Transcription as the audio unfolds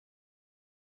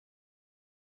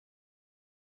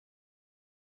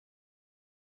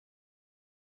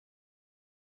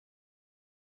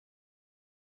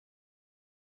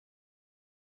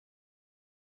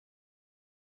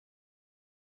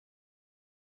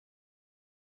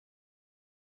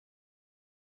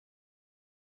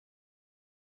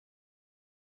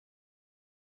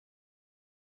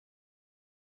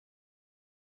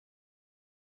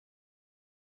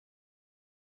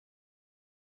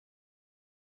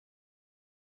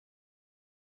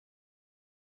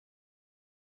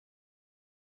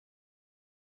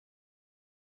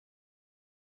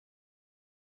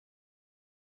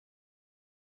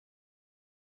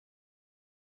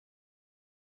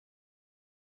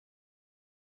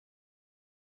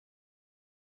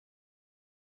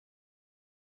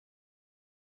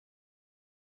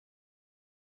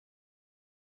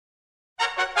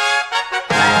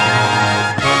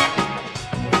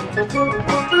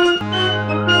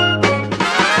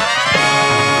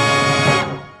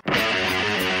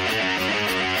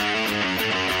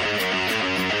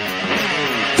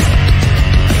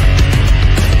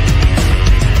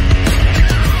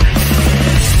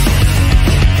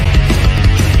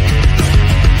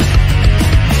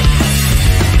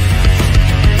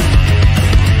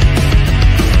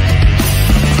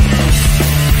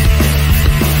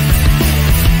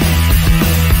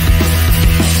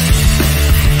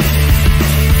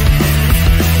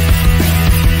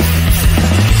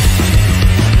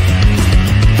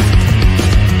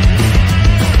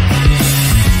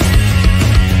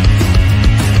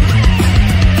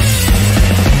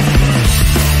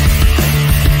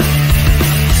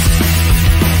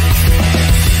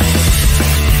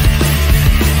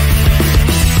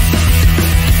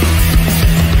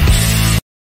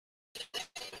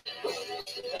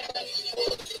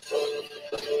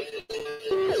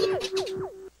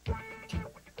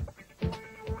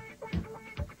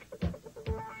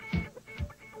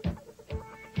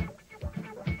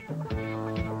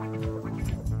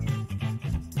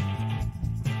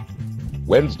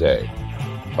Wednesday,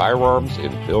 Firearms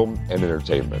in Film and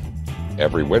Entertainment.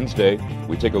 Every Wednesday,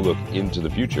 we take a look into the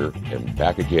future and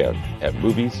back again at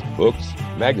movies, books,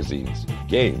 magazines,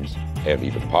 games, and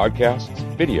even podcasts,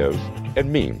 videos,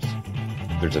 and memes.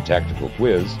 There's a tactical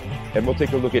quiz, and we'll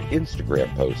take a look at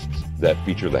Instagram posts that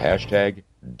feature the hashtag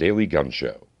Daily Gun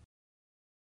Show.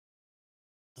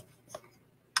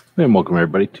 And welcome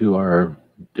everybody to our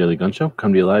Daily Gun Show.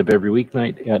 Come to you live every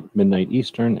weeknight at midnight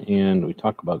Eastern, and we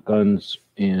talk about guns.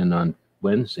 And on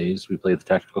Wednesdays, we play the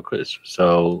tactical quiz.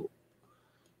 So,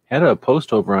 had a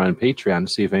post over on Patreon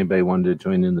to see if anybody wanted to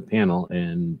join in the panel,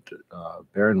 and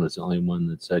Baron was the only one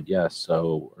that said yes.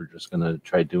 So we're just going to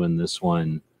try doing this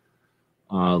one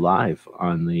live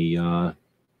on the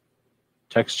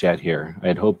text chat here. I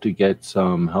had hoped to get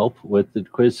some help with the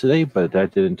quiz today, but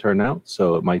that didn't turn out,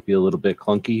 so it might be a little bit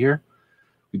clunky here.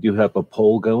 We do have a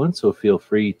poll going, so feel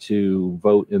free to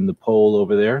vote in the poll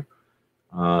over there.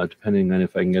 Depending on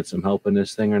if I can get some help in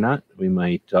this thing or not, we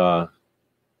might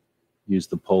use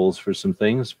the polls for some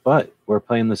things. But we're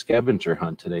playing the scavenger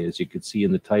hunt today, as you can see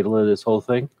in the title of this whole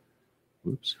thing.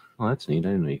 Oops. Well, that's neat. I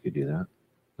didn't know you could do that.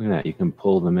 Look at that. You can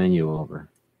pull the menu over.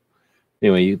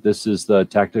 Anyway, this is the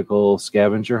tactical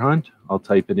scavenger hunt. I'll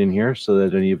type it in here so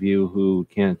that any of you who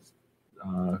can't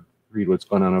read what's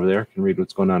going on over there can read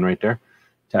what's going on right there.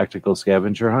 Tactical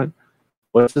scavenger hunt.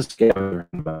 What's the scavenger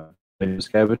hunt about?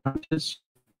 Scavenger hunt is?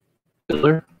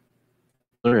 Hitler?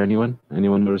 Anyone?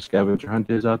 Anyone know what a scavenger hunt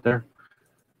is out there?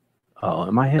 Oh,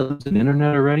 am I losing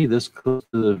internet already? This close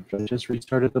to the, I just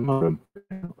restarted the modem.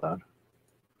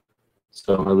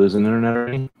 So am I losing internet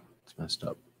already? It's messed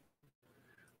up.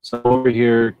 So over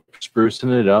here,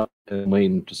 sprucing it up and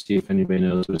waiting to see if anybody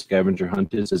knows what a scavenger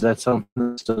hunt is. Is that something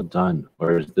that's still done?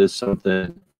 Or is this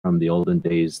something from the olden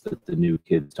days that the new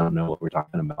kids don't know what we're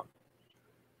talking about?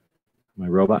 Am I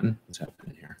roboting? What's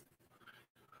happening here?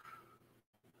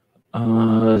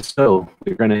 So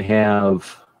we're going to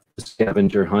have the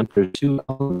scavenger hunt. There's two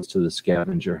elements to the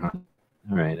scavenger hunt.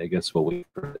 All right, I guess we'll wait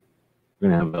for it. We're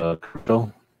going to have a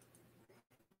commercial.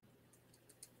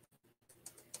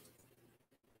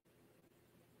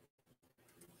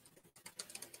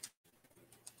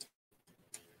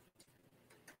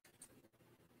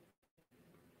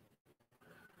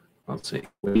 Let's see.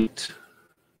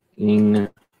 Waiting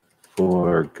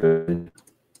for good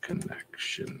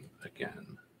connection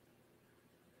again.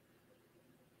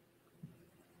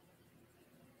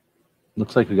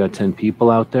 Looks like we got 10 people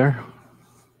out there.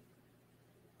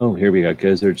 Oh, here we got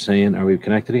Gizzard saying, are we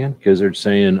connected again? Gizzard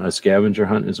saying a scavenger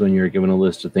hunt is when you're given a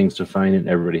list of things to find and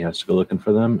everybody has to go looking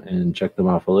for them and check them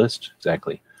off a list.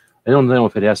 Exactly. I don't know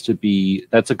if it has to be,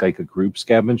 that's like a group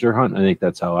scavenger hunt. I think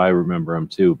that's how I remember them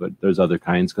too, but there's other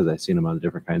kinds because I've seen them on the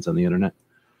different kinds on the internet.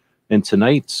 And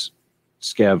tonight's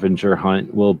scavenger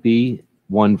hunt will be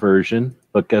one version,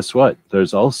 but guess what?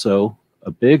 There's also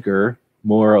a bigger,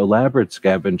 more elaborate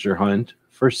scavenger hunt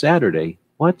for Saturday.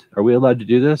 What? Are we allowed to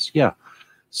do this? Yeah.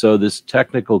 So this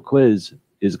technical quiz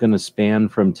is going to span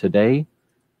from today.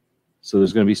 So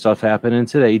there's going to be stuff happening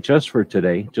today, just for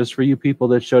today, just for you people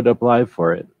that showed up live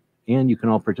for it. And you can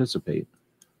all participate.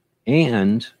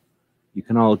 And you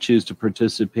can all choose to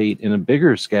participate in a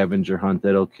bigger scavenger hunt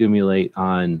that'll accumulate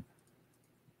on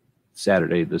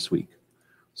Saturday this week.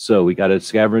 So we got a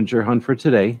scavenger hunt for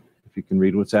today. If you can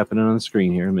read what's happening on the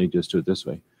screen here, let me just do it this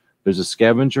way. There's a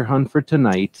scavenger hunt for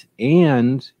tonight,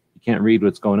 and you can't read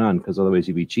what's going on because otherwise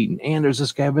you'd be cheating. And there's a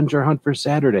scavenger hunt for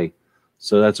Saturday.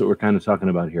 So that's what we're kind of talking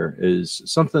about here, is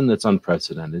something that's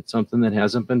unprecedented, something that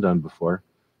hasn't been done before.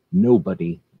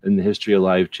 Nobody in the history of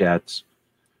live chats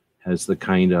has the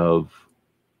kind of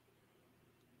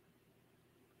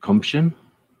gumption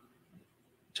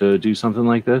to do something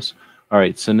like this. All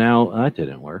right, so now that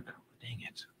didn't work. Dang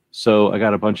it. So I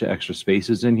got a bunch of extra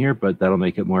spaces in here, but that'll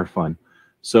make it more fun.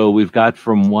 So we've got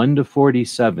from 1 to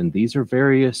 47. These are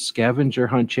various scavenger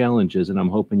hunt challenges, and I'm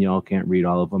hoping y'all can't read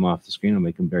all of them off the screen. I'll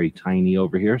make them very tiny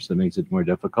over here, so it makes it more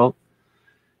difficult.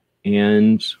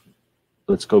 And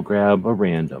let's go grab a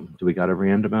random. Do we got a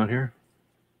random out here?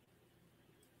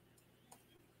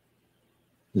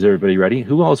 Is everybody ready?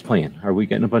 Who all is playing? Are we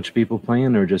getting a bunch of people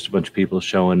playing, or just a bunch of people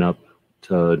showing up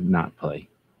to not play?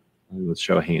 Let's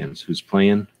show hands. Who's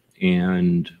playing?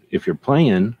 And if you're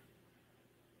playing,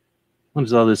 what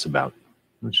is all this about?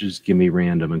 Let's just give me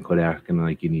random and quit acting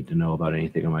like you need to know about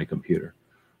anything on my computer.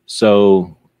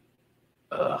 So,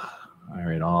 all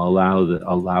right, I'll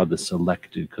allow the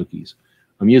selected cookies.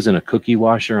 I'm using a cookie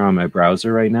washer on my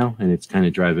browser right now, and it's kind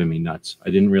of driving me nuts. I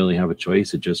didn't really have a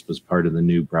choice. It just was part of the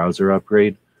new browser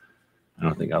upgrade. I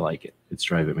don't think I like it. It's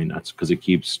driving me nuts because it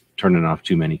keeps turning off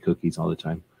too many cookies all the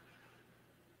time.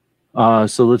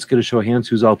 So let's get a show of hands.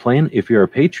 Who's all playing? If you're a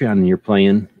Patreon and you're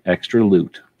playing, extra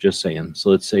loot. Just saying.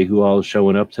 So let's say who all is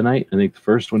showing up tonight. I think the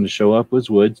first one to show up was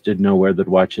Woods. Didn't know where they'd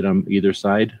watch it on either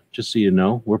side. Just so you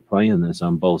know, we're playing this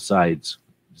on both sides.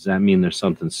 Does that mean there's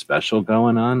something special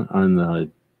going on the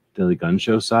Daily Gun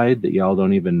Show side that y'all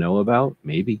don't even know about?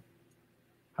 Maybe.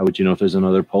 How would you know if there's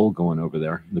another poll going over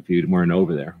there if you weren't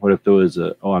over there? What if there was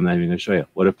a, oh, I'm not even going to show you.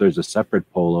 What if there's a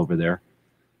separate poll over there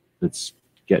that's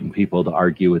getting people to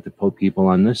argue with the people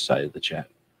on this side of the chat?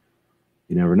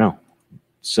 You never know.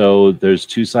 So there's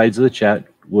two sides of the chat.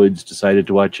 Woods decided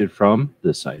to watch it from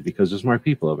this side because there's more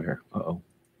people over here. Uh-oh.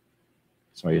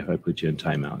 Sorry if I put you in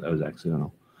timeout. That was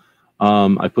accidental.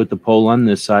 I put the poll on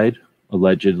this side,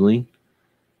 allegedly.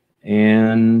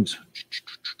 And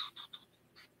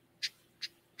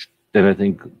then I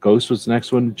think Ghost was the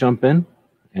next one to jump in.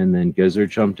 And then Gizzard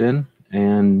jumped in.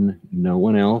 And no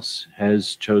one else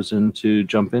has chosen to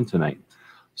jump in tonight.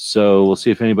 So we'll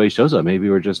see if anybody shows up. Maybe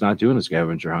we're just not doing a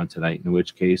scavenger hunt tonight, in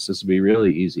which case this will be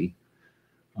really easy.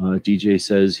 DJ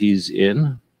says he's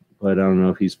in, but I don't know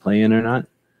if he's playing or not.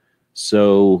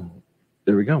 So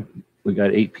there we go. We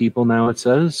got 8 people now, it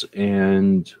says.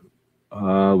 And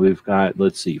we've got,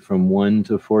 let's see, from 1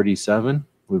 to 47.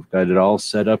 We've got it all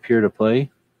set up here to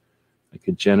play. I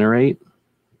could generate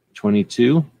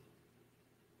 22.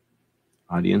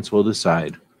 Audience will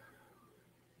decide.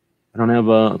 I don't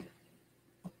have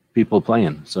people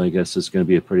playing, so I guess it's going to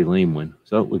be a pretty lame one.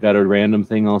 So we got a random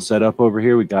thing all set up over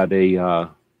here. We got a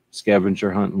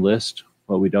scavenger hunt list.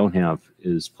 What we don't have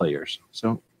is players.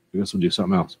 So I guess we'll do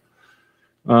something else.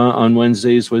 On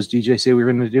Wednesdays, what does DJ say we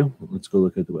were going to do? Let's go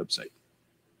look at the website.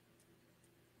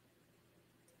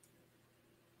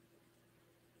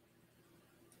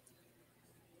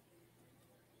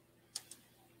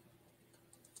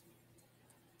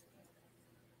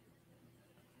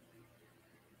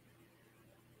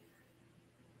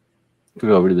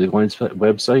 Go over to the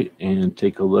website and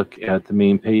take a look at the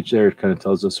main page there. It kind of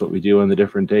tells us what we do on the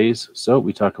different days. So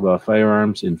we talk about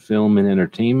firearms in film and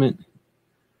entertainment,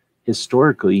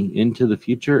 historically, into the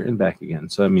future, and back again.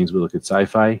 So that means we look at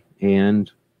sci-fi and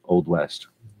Old West,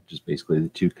 which is basically the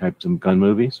two types of gun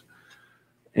movies.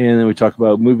 And then we talk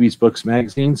about movies, books,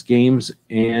 magazines, games,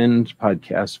 and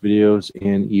podcast videos,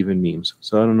 and even memes.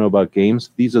 So I don't know about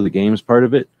games. These are the games part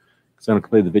of it, because I don't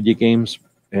play the video games.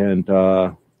 And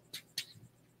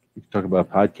we can talk about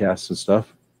podcasts and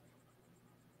stuff,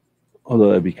 although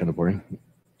that'd be kind of boring.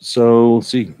 So we'll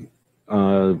see.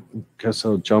 Guess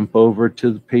I'll jump over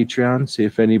to the Patreon, see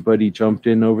if anybody jumped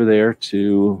in over there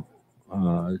to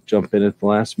jump in at the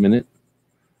last minute.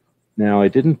 Now, I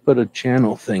didn't put a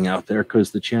channel thing out there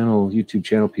because the YouTube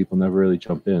channel people never really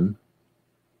jump in.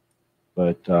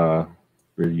 But if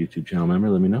you're a YouTube channel member,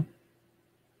 let me know.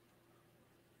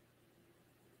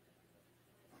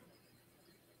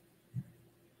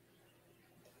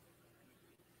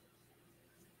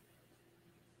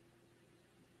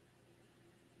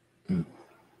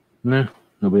 No,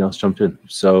 nobody else jumped in.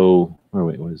 So, oh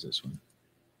wait, what is this one?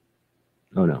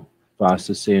 Oh no, Voss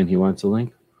is saying he wants a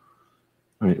link.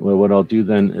 All right, well, what I'll do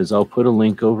then is I'll put a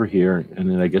link over here, and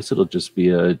then I guess it'll just be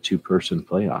a 2-person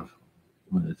playoff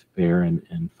with Bear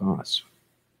and Voss.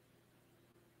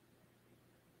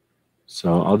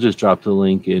 So I'll just drop the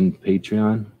link in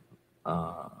Patreon.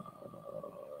 Yeah,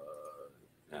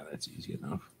 that's easy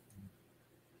enough.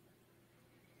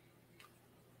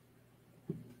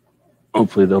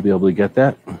 Hopefully they'll be able to get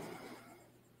that.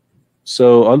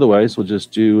 So otherwise, we'll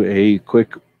just do a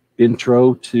quick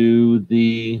intro to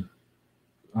the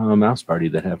mouse party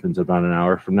that happens about an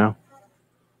hour from now.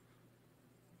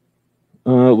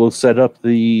 We'll set up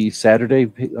the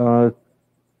Saturday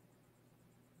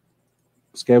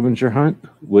scavenger hunt,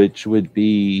 which would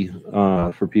be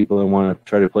for people that want to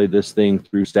try to play this thing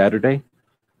through Saturday.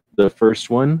 The first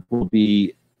one will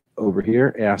be over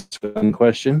here, ask one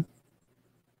question.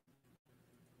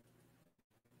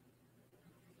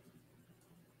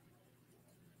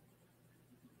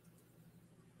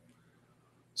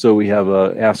 So we have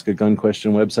a Ask a Gun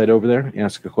Question website over there.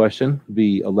 Ask a question will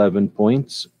be 11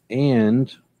 points.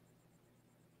 And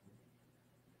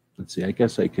let's see, I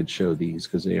guess I could show these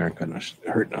because they aren't going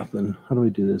to hurt nothing. How do we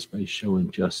do this by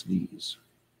showing just these?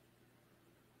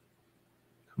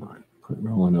 Come on, put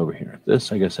rolling over here.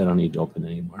 This, I guess I don't need to open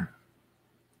anymore.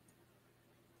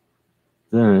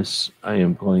 This, I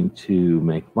am going to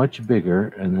make much bigger,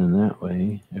 and then that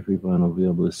way everyone will be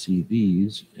able to see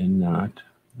these and not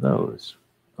those.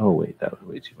 Oh, wait, that was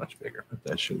way too much bigger, but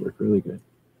that should work really good.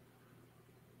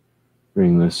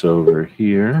 Bring this over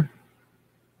here.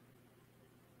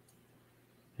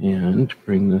 And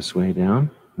bring this way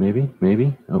down. Maybe.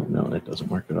 Oh, no, that doesn't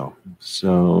work at all.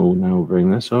 So now we'll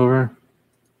bring this over.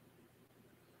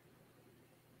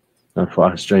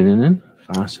 Foss joining in.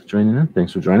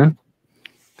 Thanks for joining.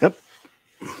 Yep.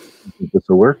 I think this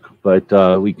will work,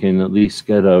 but we can at least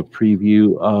get a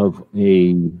preview of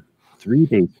a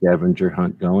 3-day scavenger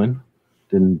hunt going.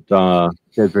 Didn't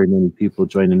get very many people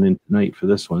joining in tonight for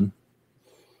this one.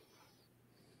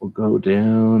 We'll go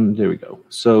down. There we go.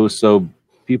 So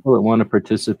people that want to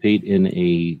participate in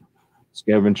a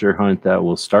scavenger hunt that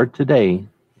will start today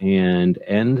and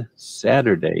end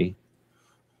Saturday.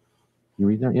 You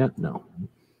read that yet? No.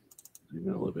 A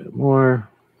little bit more.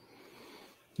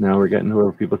 Now we're getting to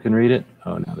where people can read it.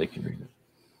 Oh, now they can read it.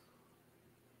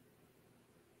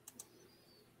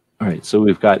 All right, so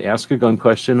we've got Ask a Gun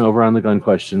Question over on the Gun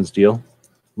Questions deal,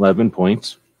 11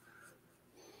 points.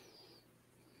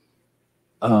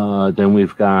 Then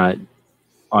we've got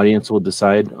Audience will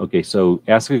decide. Okay, so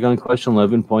Ask a Gun Question,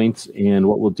 11 points. And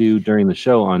what we'll do during the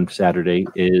show on Saturday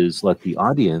is let the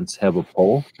audience have a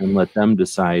poll and let them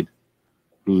decide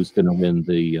who's going to win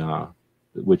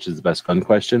which is the best gun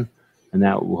question. And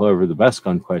that whoever the best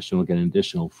gun question will get an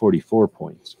additional 44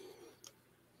 points.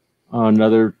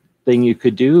 Another thing you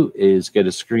could do is get a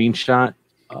screenshot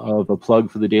of a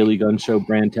plug for the Daily Gun Show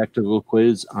brand technical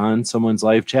quiz on someone's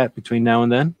live chat between now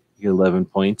and then. You get 11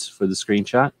 points for the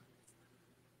screenshot.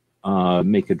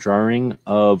 Make a drawing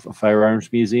of a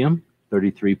firearms museum,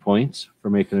 33 points for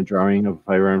making a drawing of a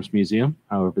firearms museum,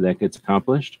 however that gets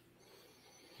accomplished.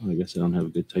 I guess I don't have a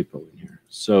good typo in here.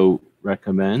 So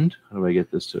recommend, how do I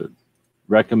get this to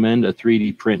recommend a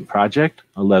 3D print project,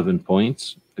 11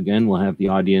 points. Again, we'll have the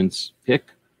audience pick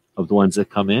of the ones that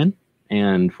come in,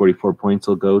 and 44 points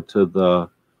will go to the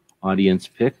audience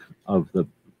pick of the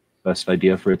best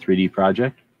idea for a 3D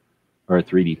project, or a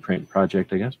 3D print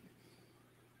project, I guess.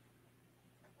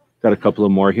 Got a couple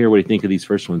of more here. What do you think of these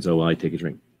first ones, though, while I take a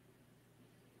drink?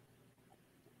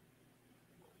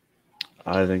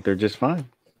 I think they're just fine.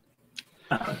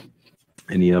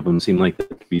 Any of them seem like that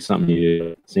could be something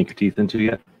you sink your teeth into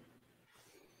yet?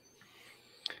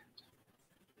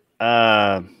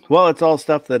 Well, it's all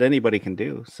stuff that anybody can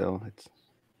do, so it's.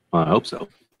 I hope so.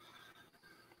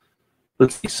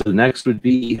 Let's see. So next would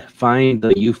be find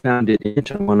the You Found It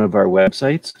image on one of our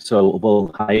websites. So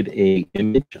we'll hide a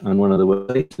image on one of the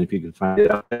websites, and if you can find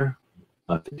it out there,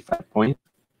 55 points.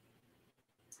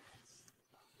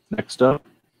 Next up,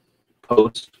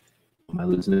 post. Am I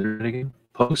losing it again?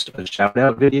 Post a shout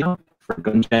out video for a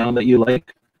gun channel that you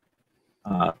like.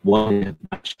 One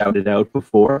not shouted out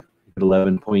before. You get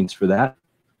 11 points for that.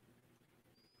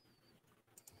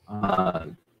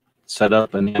 Set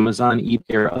up an Amazon,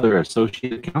 eBay, or other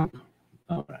associate account.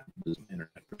 Oh, this is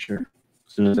internet for sure.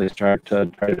 As soon as I start to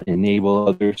try to enable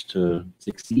others to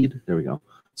succeed, there we go.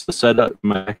 So set up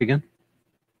my back again.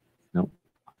 Nope.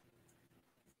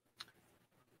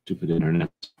 Stupid internet.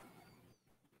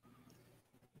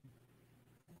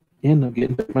 And I'm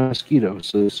getting bit by mosquitoes,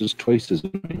 so this is twice as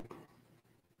annoying.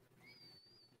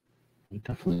 I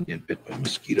definitely get bit by a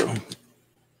mosquito.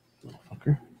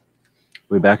 Motherfucker.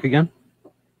 We back again?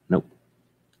 Nope.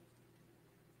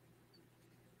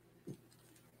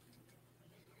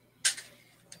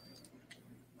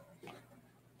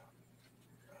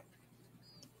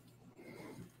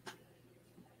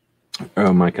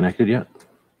 Am I connected yet?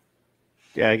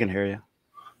 Yeah, I can hear you.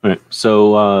 All right.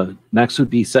 So next would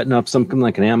be setting up something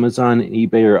like an Amazon,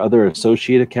 eBay, or other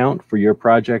associate account for your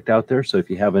project out there. So if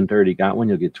you haven't already got one,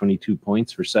 you'll get 22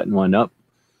 points for setting one up.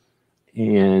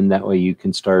 And that way you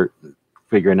can start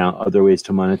figuring out other ways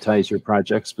to monetize your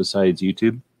projects besides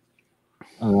YouTube.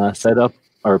 Set up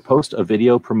or post a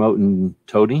video promoting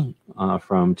Tony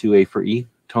from 2A for E,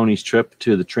 Tony's trip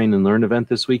to the Train and Learn event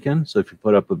this weekend. So if you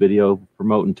put up a video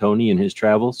promoting Tony and his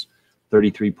travels,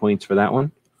 33 points for that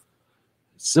one.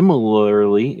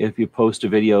 Similarly, if you post a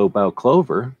video about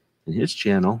Clover and his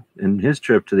channel and his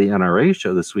trip to the NRA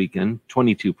show this weekend,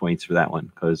 22 points for that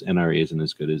one, because NRA isn't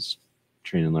as good as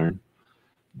Train and Learn.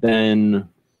 Then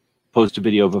post a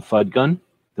video of a FUD gun,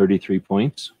 33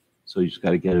 points. So you just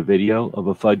got to get a video of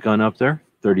a FUD gun up there,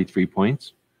 33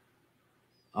 points.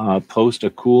 Post a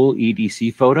cool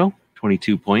EDC photo,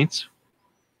 22 points.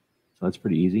 So that's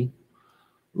pretty easy.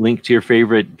 Link to your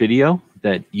favorite video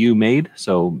that you made.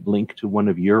 So link to one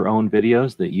of your own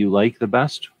videos that you like the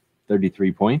best,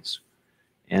 33 points.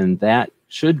 And that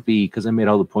should be, because I made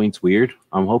all the points weird,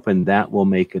 I'm hoping that will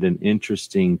make it an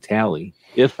interesting tally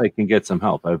if I can get some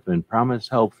help. I've been promised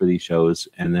help for these shows,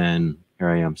 and then here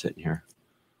I am sitting here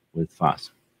with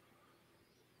Foss,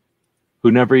 who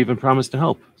never even promised to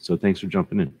help. So thanks for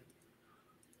jumping in.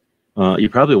 You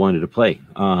probably wanted to play.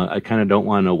 I kind of don't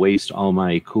want to waste all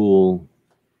my cool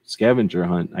scavenger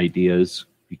hunt ideas,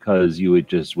 because you would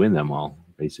just win them all,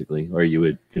 basically. Or you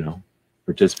would,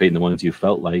 participate in the ones you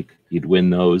felt like. You'd win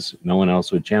those. No one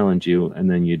else would challenge you, and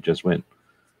then you'd just win.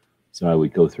 So I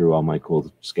would go through all my cool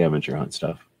scavenger hunt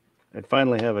stuff. I'd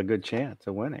finally have a good chance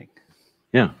of winning.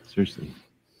 Yeah, seriously.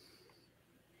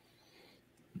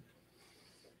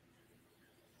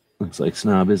 Looks like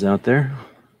Snob is out there.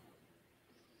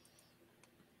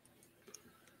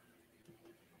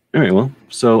 All right, well,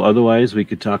 so otherwise we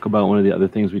could talk about one of the other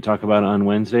things we talk about on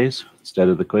Wednesdays instead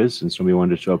of the quiz, since somebody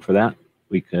wanted to show up for that.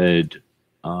 We could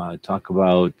talk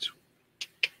about,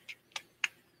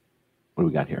 what do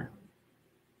we got here?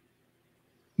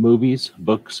 Movies,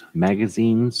 books,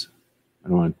 magazines. I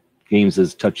don't want games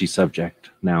as a touchy subject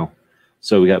now.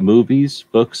 So we got movies,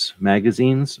 books,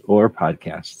 magazines, or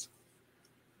podcasts.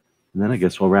 And then I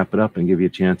guess we'll wrap it up and give you a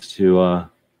chance to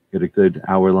get a good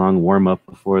hour-long warm-up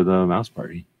before the mouse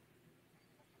party.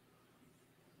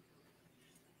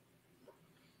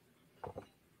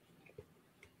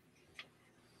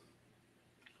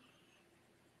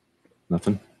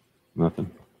 Nothing?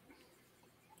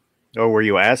 Oh, were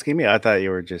you asking me? I thought you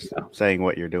were just saying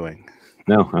what you're doing.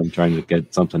 No, I'm trying to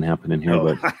get something happening here,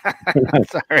 but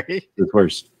sorry. It's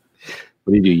worse.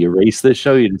 What do? You erase this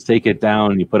show? You just take it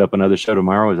down and you put up another show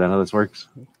tomorrow? Is that how this works?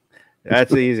 That's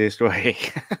the easiest way.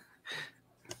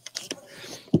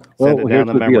 Well, Send it down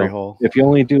the memory hole. If you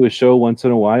only do a show once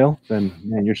in a while, then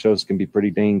man, your shows can be pretty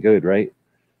dang good, right?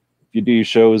 If you do your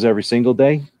shows every single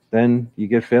day, then you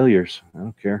get failures. I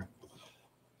don't care.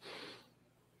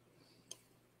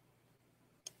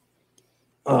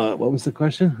 What was the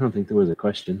question? I don't think there was a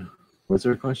question. Was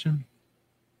there a question?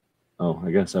 Oh, I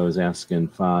guess I was asking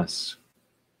Foss.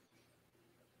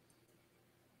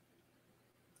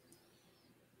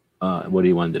 What do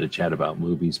you wanted to chat about?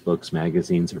 Movies, books,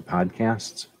 magazines, or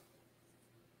podcasts?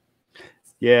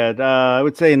 Yeah, I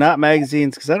would say not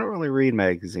magazines, because I don't really read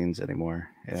magazines anymore.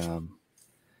 The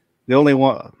only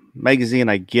one magazine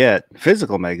I get,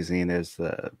 physical magazine, is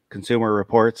the Consumer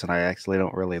Reports, and I actually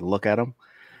don't really look at them.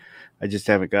 I just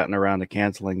haven't gotten around to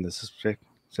canceling the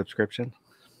subscription.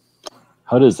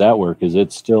 How does that work? Is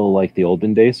it still like the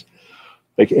olden days?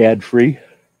 Like ad-free?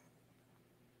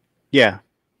 Yeah.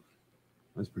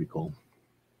 That's pretty cool.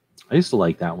 I used to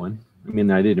like that one. I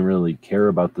mean, I didn't really care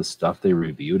about the stuff they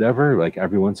reviewed ever. Like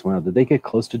every once in a while, did they get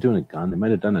close to doing a gun? They might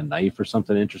have done a knife or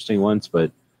something interesting once,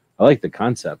 but I like the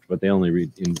concept, but they only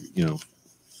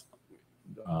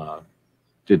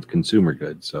did consumer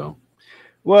goods. So,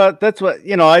 well, that's what,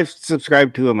 I've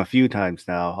subscribed to them a few times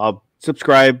now. I'll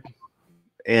subscribe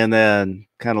and then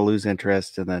kind of lose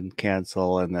interest and then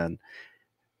cancel. And then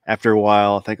after a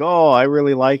while, I think, oh, I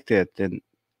really liked it. And,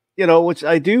 which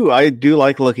I do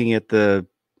like looking at the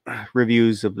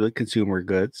reviews of the consumer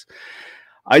goods.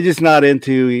 I just not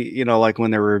into, like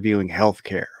when they're reviewing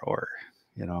healthcare or,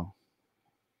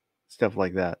 stuff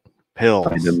like that. Pills.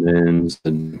 Vitamins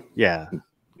and yeah.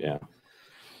 Yeah.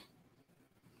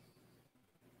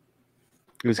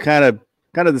 It was kind of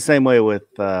the same way with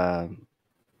what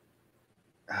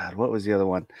was the other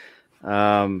one?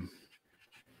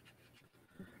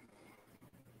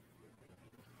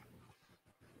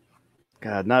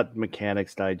 God, not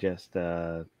Mechanics Digest.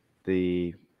 The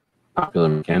Popular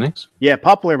Mechanics. Yeah,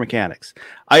 Popular Mechanics.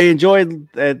 I enjoyed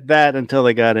that until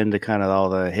they got into kind of all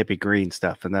the hippie green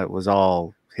stuff, and that was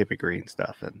all hippie green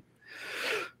stuff, and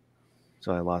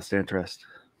so I lost interest.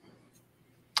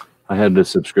 I had a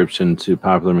subscription to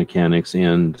Popular Mechanics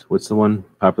and what's the one?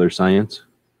 Popular Science.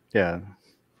 Yeah,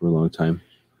 for a long time.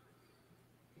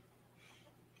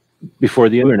 before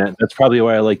the internet. That's probably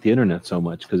why I like the internet so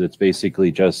much, because it's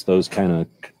basically just those kind of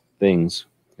things,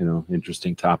 you know,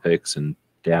 interesting topics and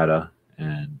data.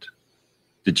 And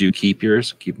did you keep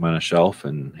yours? Keep them on a shelf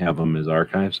and have them as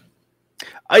archives?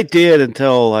 I did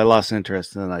until I lost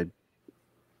interest, and then I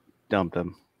dumped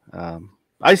them.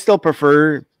 I still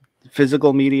prefer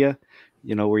physical media,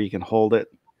 you know, where you can hold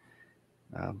it,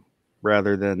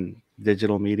 rather than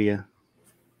digital media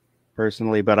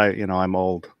personally. But I'm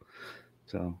old,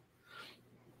 so,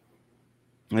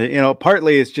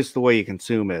 partly it's just the way you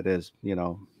consume it is,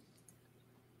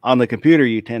 on the computer,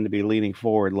 you tend to be leaning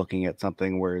forward looking at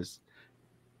something, whereas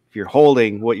if you're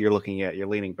holding what you're looking at, you're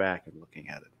leaning back and looking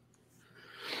at it.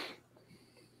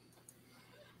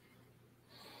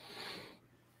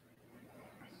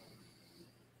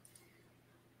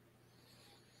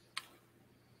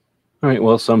 All right.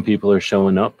 Well, some people are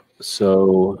showing up.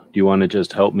 So do you want to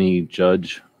just help me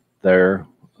judge their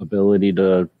ability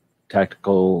to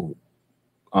tactical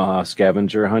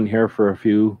scavenger hunt here for a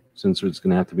few, since it's going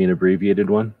to have to be an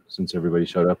abbreviated one, since everybody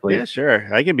showed up late? Yeah,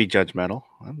 sure. I can be judgmental.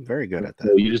 I'm very good at that.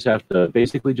 So you just have to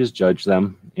basically just judge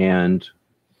them and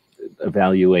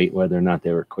evaluate whether or not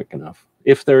they were quick enough,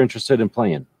 if they're interested in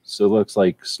playing. So it looks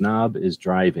like Snob is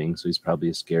driving, so he's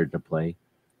probably scared to play.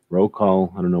 Roll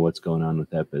call, I don't know what's going on with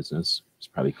that business. It's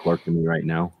probably clerking me right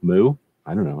now. Moo,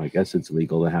 I don't know. I guess it's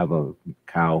legal to have a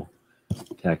cow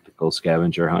tactical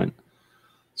scavenger hunt.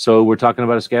 So we're talking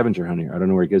about a scavenger hunt here. I don't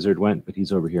know where Gizzard went, but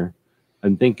he's over here.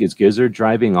 I think, is Gizzard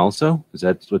driving also? Is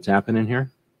that what's happening here?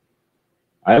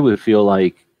 I would feel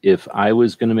like if I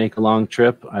was going to make a long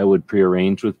trip, I would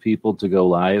prearrange with people to go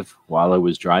live while I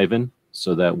was driving,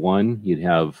 so that one, you'd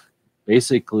have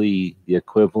basically the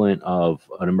equivalent of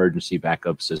an emergency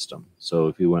backup system. So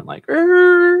if you went like,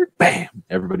 bam,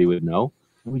 everybody would know.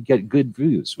 And we'd get good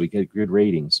views. We'd get good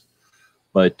ratings.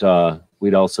 But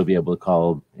we'd also be able to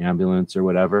call ambulance or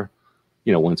whatever,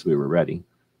 once we were ready,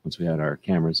 once we had our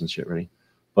cameras and shit ready.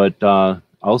 But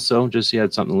also just you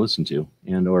had something to listen to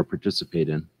and or participate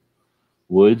in.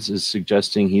 Woods is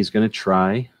suggesting he's going to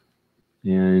try,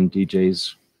 and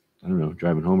DJ's, I don't know,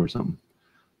 driving home or something.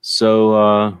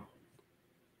 So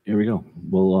here we go.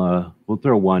 We'll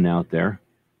throw one out there,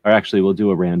 or actually we'll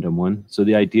do a random one. So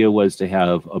the idea was to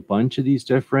have a bunch of these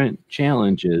different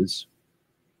challenges,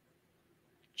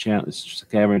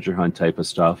 scavenger hunt type of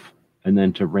stuff, and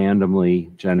then to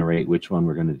randomly generate which one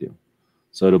we're going to do.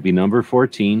 So it'll be number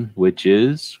 14, which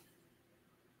is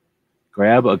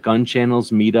grab a Gun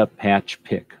Channels meetup patch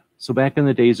pick. So back in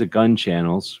the days of Gun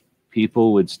Channels,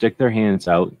 people would stick their hands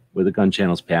out with a Gun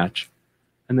Channels patch,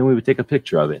 and then we would take a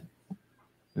picture of it.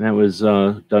 And that was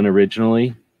done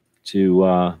originally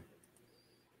to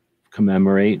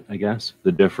commemorate, I guess,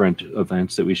 the different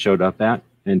events that we showed up at,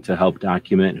 and to help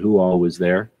document who all was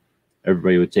there.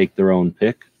 Everybody would take their own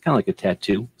pick, kind of like a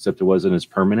tattoo, except it wasn't as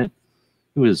permanent.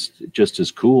 It was just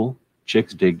as cool.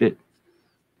 Chicks digged it.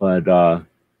 But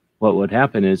what would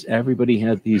happen is everybody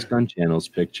had these Gun Channels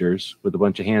pictures with a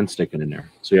bunch of hands sticking in there.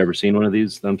 So you ever seen one of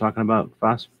these that I'm talking about,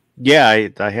 Foss? Yeah,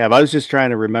 I have. I was just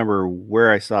trying to remember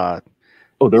where I saw it.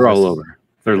 Oh, they're all over.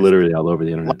 They're literally all over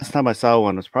the internet. Last time I saw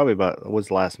one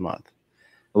was last month.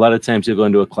 A lot of times you'll go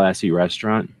into a classy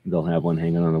restaurant, they'll have one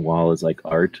hanging on the wall as like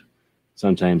art.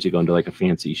 Sometimes you go into like a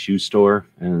fancy shoe store,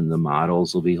 and the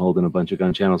models will be holding a bunch of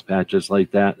Gun Channels patches like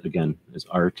that, again, as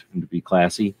art and to be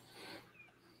classy.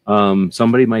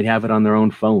 Somebody might have it on their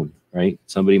own phone, right?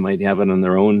 Somebody might have it on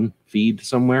their own feed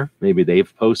somewhere. Maybe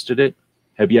they've posted it.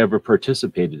 Have you ever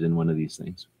participated in one of these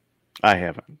things? I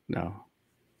haven't, no.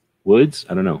 Woods,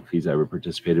 I don't know if he's ever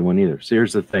participated in one either. So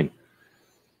here's the thing.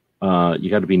 You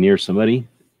got to be near somebody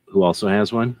who also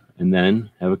has one, and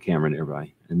then have a camera nearby,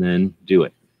 and then do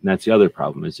it. And that's the other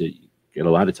problem, is that you get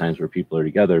a lot of times where people are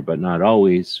together, but not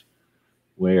always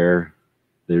where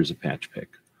there's a patch pick.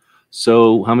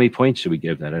 So how many points should we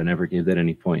give that? I never gave that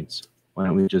any points. Why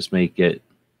don't we just make it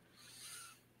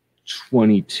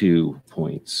 22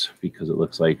 points, because it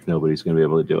looks like nobody's going to be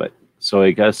able to do it. So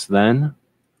I guess then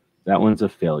that one's a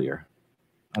failure.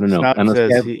 I don't know. Snob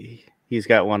says he's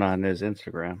got one on his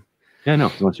Instagram. Yeah, no,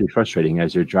 it must be frustrating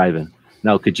as you're driving.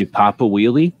 Now, could you pop a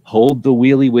wheelie? Hold the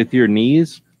wheelie with your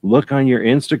knees. Look on your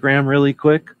Instagram really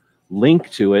quick. Link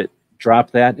to it. Drop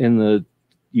that in the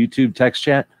YouTube text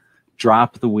chat.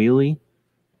 Drop the wheelie,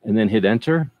 and then hit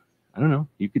enter. I don't know.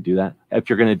 You could do that.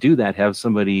 If you're going to do that, have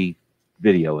somebody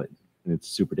video it. And it's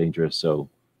super dangerous. So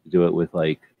do it with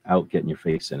like out getting your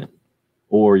face in it,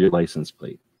 or your license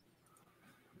plate.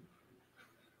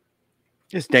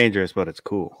 It's dangerous, but it's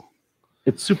cool.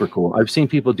 It's super cool. I've seen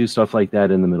people do stuff like that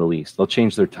in the Middle East. They'll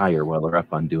change their tire while they're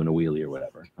up on doing a wheelie or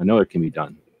whatever. I know it can be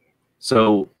done.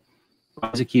 So Why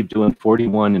does it keep doing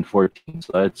 41 and 14?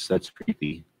 So that's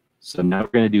creepy. So now we're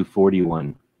going to do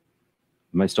 41.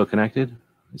 Am I still connected?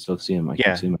 I still see him. I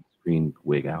can see my screen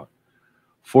wig out.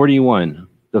 41.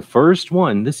 The first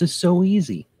one. This is so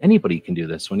easy. Anybody can do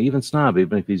this one, even Snob,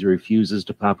 even if he refuses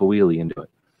to pop a wheelie into it.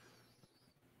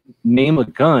 Name a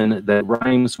gun that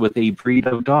rhymes with a breed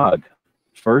of dog.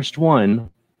 First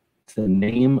one to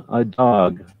name a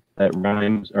dog that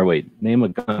rhymes, or wait, name a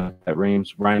gun that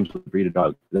rhymes with a breed of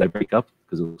dog. Did I break up?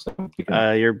 Because it looks like I'm kicking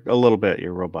up. You're a little bit.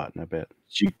 You're roboting a bit.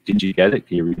 Did you get it?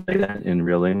 Can you replay that in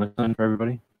real English for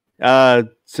everybody?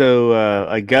 So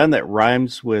a gun that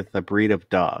rhymes with a breed of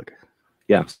dog.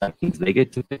 Yeah, so that means they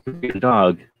get to pick a breed of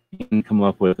dog and come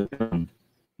up with a gun.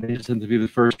 They just have to be the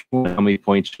first one. How many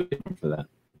points should they get for that?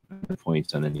 The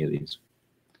points on any of these?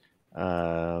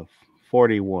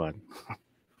 41.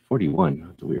 41.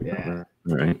 That's a weird number.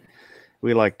 All right.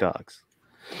 We like dogs.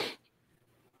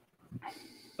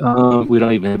 We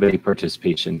don't even have any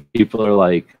participation. People are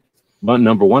like, well,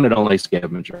 number one, I don't like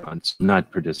scavenger hunts. I'm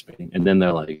not participating. And then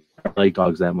they're like, I don't like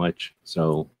dogs that much.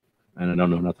 So, and I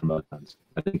don't know nothing about guns.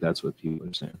 I think that's what people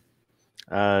are saying.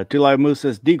 Two Live Moose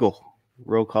says Deagle.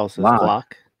 Roll call says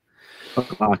Glock.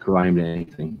 Glock rhymed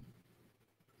anything.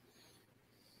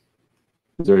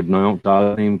 Is there no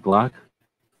dog named Glock?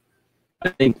 I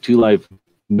think Two Live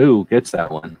Moo gets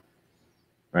that one,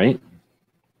 right?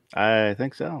 I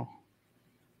think so.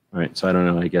 All right, so I don't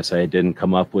know. I guess I didn't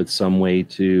come up with some way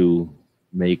to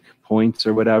make points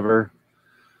or whatever.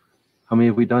 How many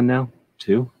have we done now?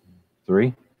 2?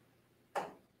 3?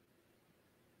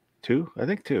 2? I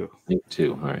think 2. I think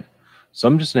 2. All right. So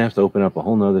I'm just going to have to open up a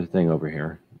whole nother thing over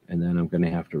here, and then I'm going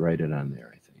to have to write it on there,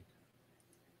 I think.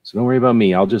 So don't worry about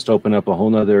me. I'll just open up a whole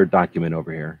nother document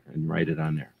over here and write it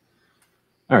on there.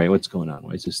 All right, what's going on?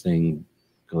 Why is this thing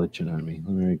glitching on me?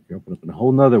 Let me open up a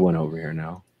whole nother one over here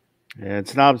now. And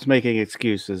Snob's making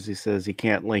excuses. He says he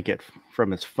can't link it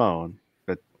from his phone,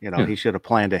 but he should have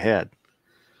planned ahead.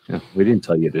 Yeah, we didn't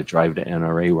tell you to drive to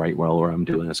NRA right while I'm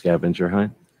doing a scavenger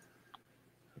hunt.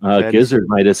 Gizzard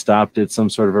might have stopped at some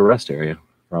sort of a rest area.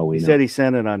 For all we know. He said he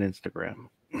sent it on Instagram.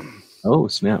 Oh,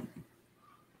 snap.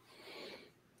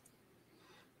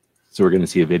 So we're going to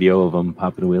see a video of him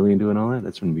popping a wheelie and doing all that?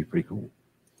 That's going to be pretty cool.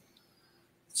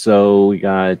 So we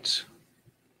got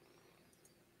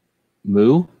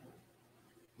Moo,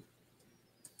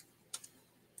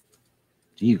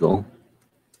 Deagle,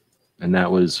 and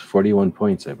that was 41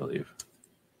 points, I believe.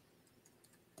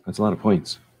 That's a lot of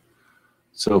points.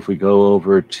 So if we go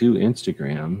over to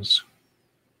Instagrams,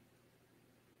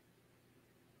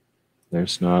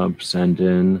 there's Snob, send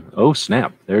in. Oh,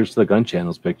 snap. There's the Gun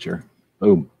Channels picture.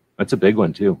 Boom. That's a big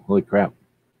one, too. Holy crap.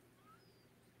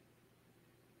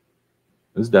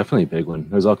 This is definitely a big one.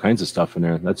 There's all kinds of stuff in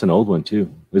there. That's an old one,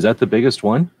 too. Is that the biggest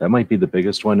one? That might be the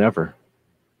biggest one ever.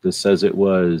 This says it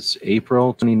was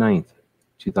April 29th,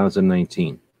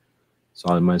 2019.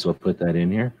 So I might as well put that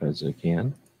in here because I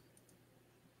can.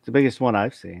 It's the biggest one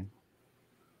I've seen.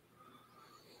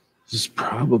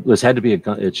 This had to be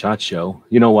a shot show.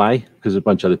 You know why? Because there's a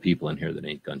bunch of other people in here that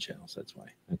ain't Gun Channels. That's why,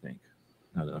 I think.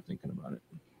 Now that I'm thinking about it.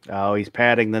 Oh, he's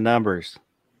padding the numbers.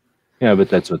 Yeah, but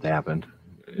that's what happened.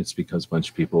 It's because a bunch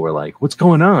of people were like, what's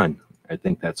going on? I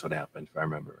think that's what happened, if I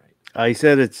remember right. He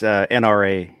said it's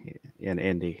NRA in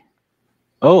Indy.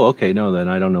 Oh, okay. No, then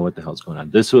I don't know what the hell's going on.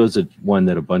 This was one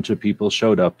that a bunch of people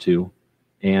showed up to,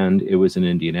 and it was in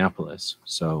Indianapolis.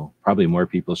 So probably more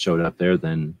people showed up there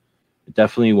than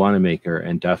definitely Wanamaker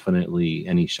and definitely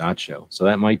any SHOT Show. So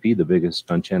that might be the biggest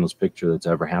Gun Channels picture that's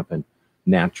ever happened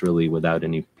naturally without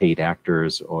any paid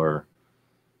actors or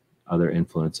other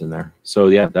influence in there. So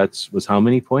yeah, was how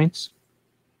many points?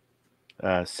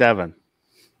 7.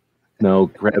 No,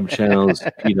 Grab Channels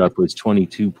beat up was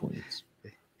 22 points.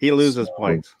 He loses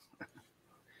points.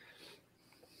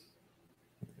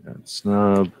 Got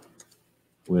Snob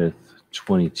with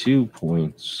 22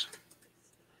 points.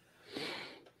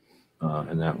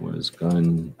 And that was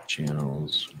Gun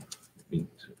Channels beat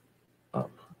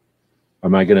up.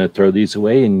 Am I going to throw these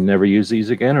away and never use these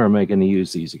again, or am I going to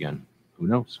use these again? Who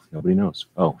knows? Nobody knows.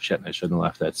 Oh, shit, I shouldn't have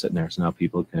left that sitting there. So now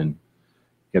people can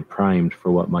get primed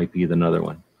for what might be another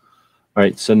one. All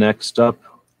right, so next up,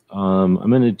 I'm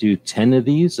going to do 10 of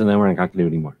these, and then we're not going to do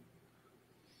any more.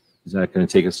 Is that going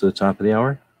to take us to the top of the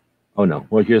hour? Oh, no.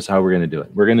 Well, here's how we're going to do it.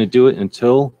 We're going to do it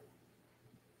until,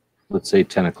 let's say,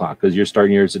 10 o'clock, because you're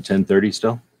starting yours at 10:30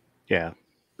 still? Yeah.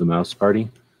 The mouse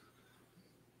party?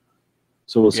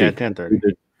 So we'll see. Yeah,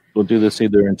 10:30. We'll do this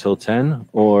either until 10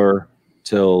 or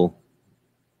till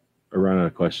a run out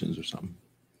of questions or something.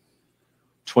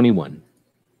 21.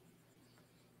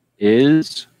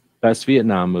 Is best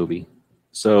Vietnam movie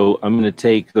So I'm going to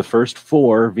take the first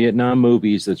 4 Vietnam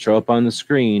movies that show up on the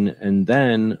screen, and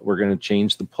then we're going to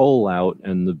change the poll out,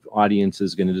 and the audience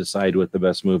is going to decide what the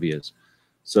best movie is.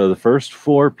 So the first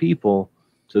 4 people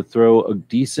to throw a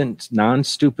decent,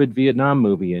 non-stupid Vietnam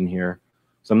movie in here.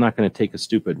 So I'm not going to take a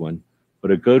stupid one,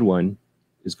 but a good one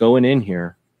is going in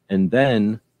here, and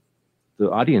then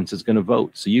the audience is going to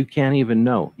vote. So you can't even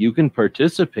know. You can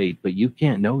participate, but you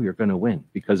can't know you're going to win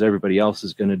because everybody else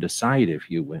is going to decide if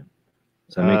you win.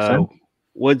 Does that make sense?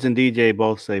 Woods and DJ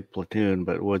both say Platoon,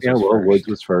 but Woods Yeah, was well, first. Woods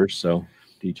was first, so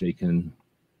DJ can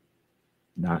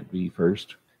not be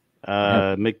first.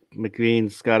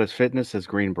 McBean Scottish Fitness says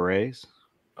Green Berets.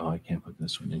 Oh, I can't put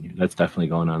this one in here. That's definitely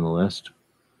going on the list.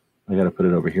 I got to put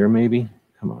it over here, maybe.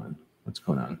 Come on. What's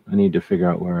going on? I need to figure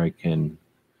out where I can.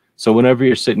 So whenever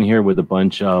you're sitting here with a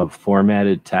bunch of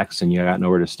formatted text and you got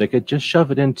nowhere to stick it, just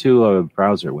shove it into a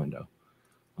browser window,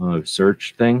 a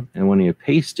search thing. And when you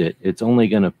paste it, it's only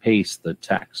going to paste the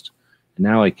text. And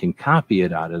now I can copy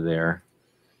it out of there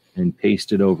and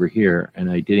paste it over here. And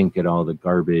I didn't get all the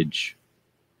garbage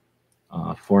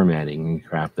formatting and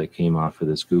crap that came off of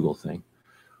this Google thing.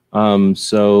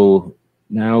 So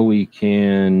now we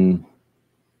can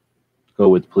go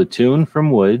with Platoon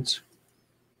from Woods.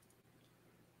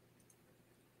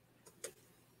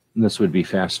 And this would be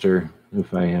faster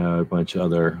if I had a bunch of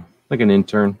other, like an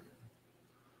intern,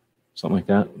 something like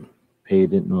that.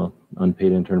 Paid, well,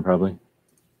 unpaid intern probably.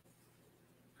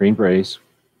 Green Berets,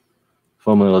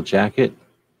 Full Metal Jacket,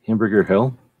 Hamburger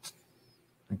Hill,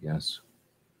 I guess.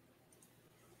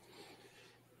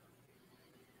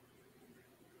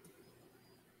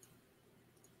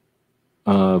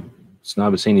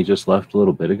 Snob is saying he just left a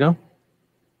little bit ago. All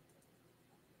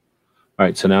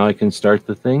right, so now I can start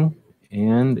the thing,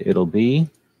 and it'll be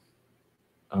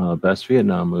Best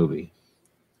Vietnam Movie.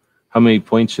 How many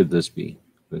points should this be?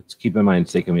 Let's keep in mind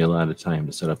it's taking me a lot of time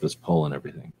to set up this poll and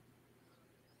everything.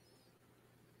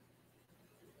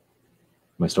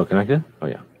 Am I still connected? Oh,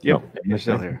 yeah. Yep, no, you're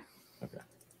still here. Okay.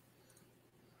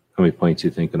 How many points are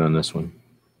you thinking on this one?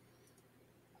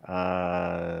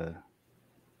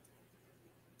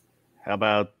 How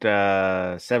about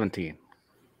 17?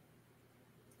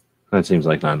 That seems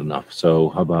like not enough. So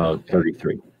how about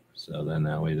 33? So then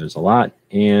that way there's a lot,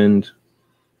 and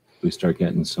we start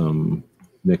getting some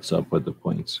mix up with the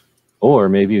points. Or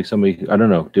maybe somebody, I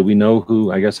don't know. Did we know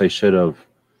who? I guess I should have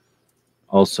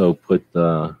also put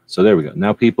the, so there we go.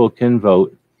 Now people can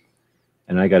vote,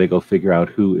 and I got to go figure out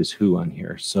who is who on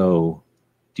here. So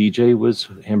DJ was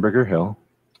Hamburger Hill.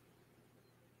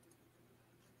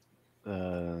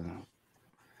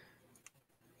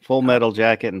 Full Metal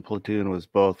Jacket and Platoon was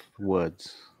both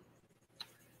Woods.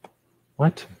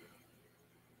 What?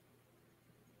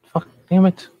 Fuck, damn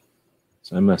it.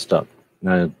 So I messed up.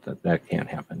 Now that can't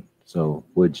happen. So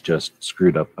Woods just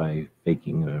screwed up by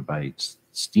faking, by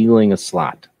stealing a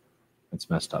slot. That's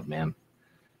messed up, man.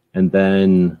 And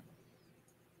then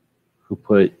who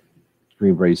put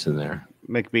Green Berets in there?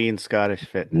 McBean Scottish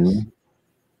Fitness. Mm-hmm.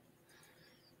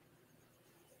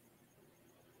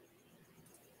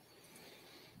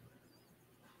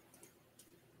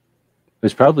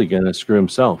 He's probably going to screw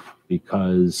himself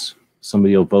because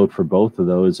somebody will vote for both of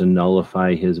those and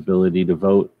nullify his ability to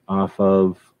vote off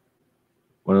of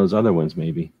one of those other ones,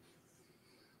 maybe.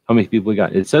 How many people we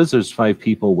got? It says there's 5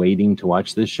 people waiting to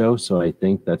watch this show, so I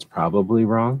think that's probably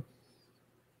wrong.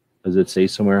 Does it say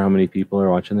somewhere how many people are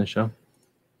watching this show?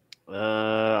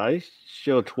 I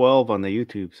show 12 on the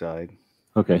YouTube side.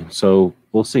 Okay, so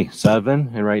we'll see.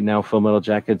 7, and right now Full Metal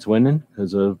Jacket's winning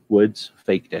because Woods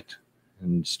faked it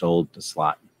and stole the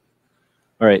slot.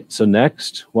 All right, so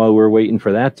next, while we're waiting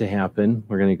for that to happen,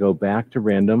 we're going to go back to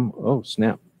random. Oh,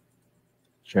 snap.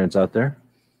 Sharon's out there.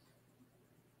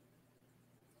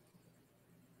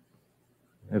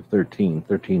 I have 13.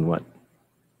 13 what?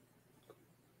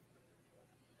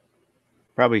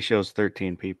 Probably shows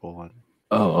 13 people on.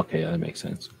 Oh, okay, that makes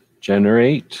sense.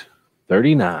 Generate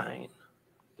 39.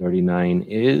 39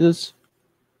 is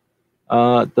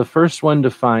the first one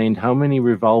to find how many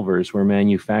revolvers were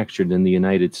manufactured in the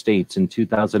United States in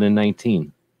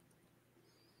 2019.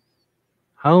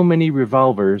 How many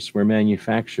revolvers were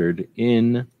manufactured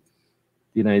in the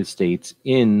United States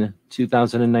in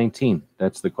 2019?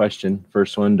 That's the question.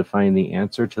 First one to find the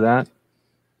answer to that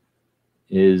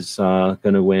is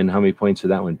going to win. How many points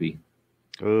would that one be?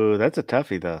 Oh, that's a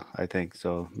toughie, though, I think.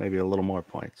 So maybe a little more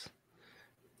points.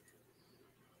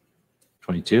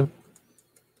 22?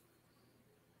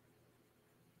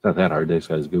 It's not that hard. They just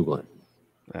guys Google it.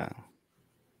 Yeah.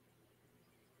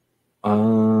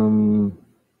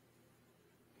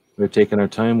 We're taking our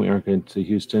time. We aren't going to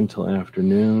Houston till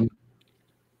afternoon.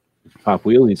 If you pop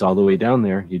wheelies all the way down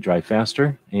there, you drive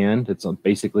faster, and it's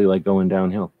basically like going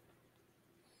downhill.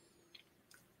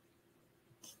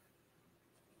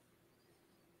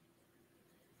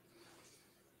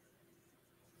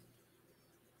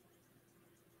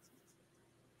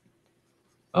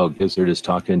 Oh, Gizzard is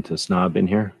talking to Snob in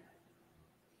here.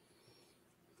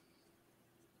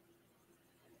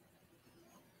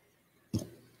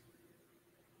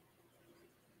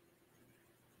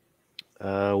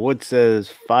 Wood says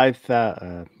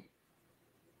 5,000.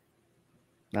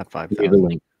 Not 5,000. We need a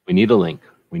link. We need a link.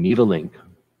 We need a link.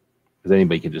 Because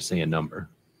anybody can just say a number.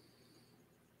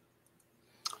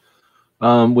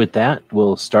 With that,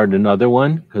 we'll start another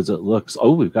one because it looks,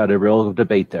 oh, we've got a real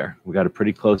debate there. We got a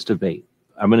pretty close debate.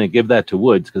 I'm going to give that to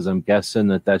Woods because I'm guessing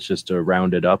that that's just a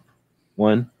rounded up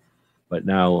one. But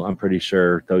now I'm pretty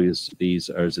sure these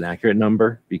are an accurate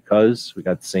number because we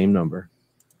got the same number.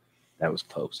 That was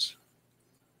close.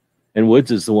 And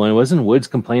Woods is the one. Wasn't Woods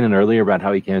complaining earlier about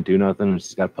how he can't do nothing?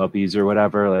 He's got puppies or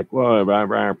whatever. Like, whoa, rah,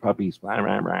 rah, puppies. Rah,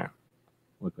 rah, rah.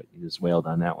 Look what he just wailed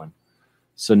on that one.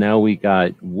 So now we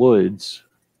got Woods.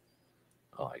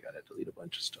 Oh, I got to delete a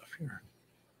bunch of stuff here.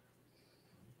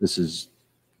 This is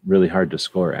really hard to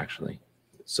score, actually.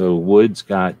 So Woods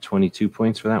got 22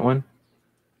 points for that one.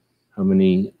 How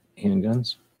many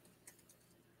handguns?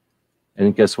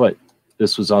 And guess what?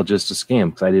 This was all just a scam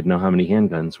because I didn't know how many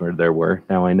handguns there were.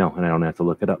 Now I know, and I don't have to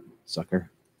look it up,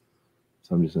 sucker.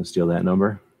 So I'm just going to steal that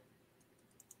number.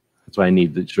 That's why I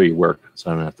need to show you work, so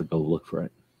I don't have to go look for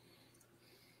it.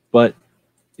 But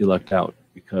you lucked out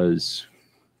because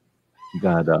you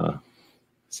got a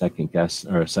second guess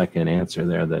or a second answer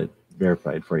there that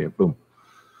verified for you. Boom.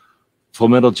 Full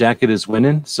Metal Jacket is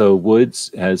winning, so Woods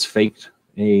has faked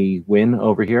a win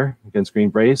over here against Green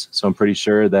Brace. So I'm pretty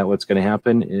sure that what's going to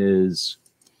happen is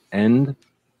end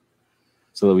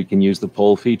so that we can use the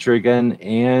poll feature again,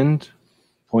 and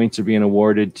points are being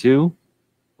awarded to,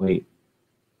 wait,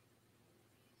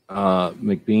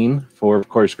 McBean for, of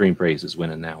course, Green Brace is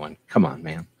winning that one. Come on,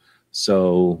 man.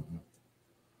 So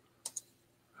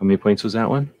how many points was that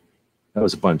one? That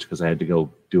was a bunch because I had to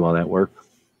go do all that work.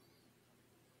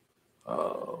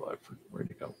 Oh, I forgot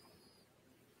where'd it go?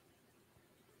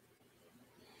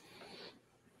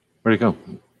 Where'd it go?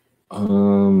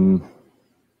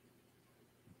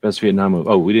 Best Vietnam movie.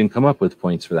 Oh, we didn't come up with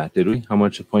points for that, did we? How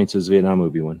much points does Vietnam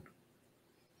movie win?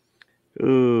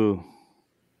 Ooh.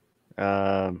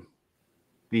 Did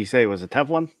you say it was a tough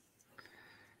one?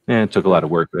 Yeah, it took a lot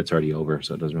of work, but it's already over,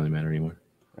 so it doesn't really matter anymore.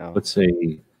 Oh. Let's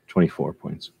say 24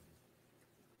 points.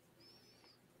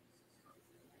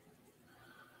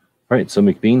 All right, so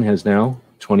McBean has now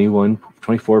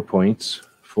 24 points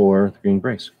for the Green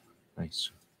Brace.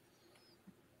 Nice.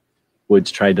 Woods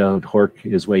tried to hork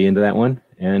his way into that one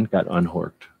and got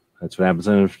unhorked. That's what happens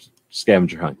on a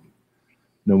scavenger hunt.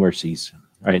 No mercies.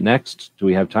 All right, next. Do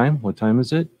we have time? What time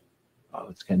is it? Oh,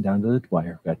 it's getting down to the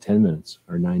wire. We've got 10 minutes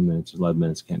or 9 minutes, 11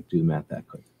 minutes. Can't do the math that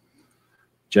quick.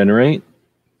 Generate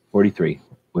 43.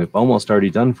 We've almost already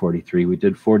done 43. We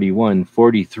did 41.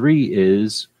 43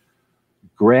 is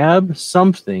grab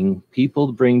something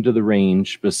people bring to the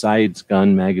range besides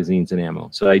gun, magazines, and ammo.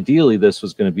 So ideally, this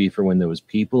was going to be for when there was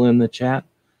people in the chat.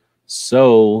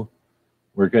 So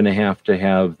we're going to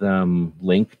have them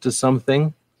link to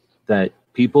something that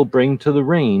people bring to the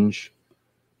range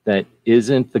that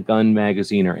isn't the gun,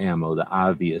 magazine, or ammo, the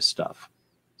obvious stuff.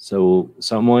 So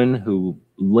someone who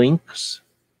links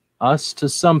us to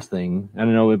something, I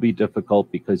don't know, it'd be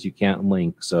difficult because you can't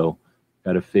link. So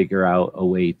got to figure out a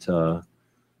way to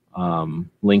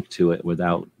link to it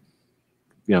without,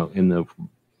 in the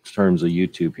terms of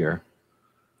YouTube here.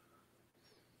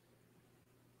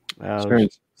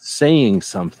 Saying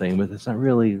something, but it's not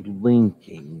really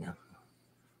linking.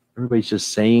 Everybody's just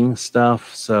saying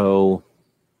stuff, so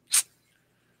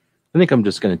I think I'm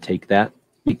just going to take that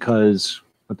because,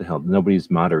 what the hell, nobody's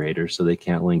moderator, so they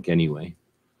can't link anyway.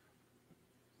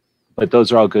 But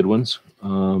those are all good ones.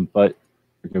 But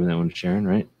we're giving that one to Sharon,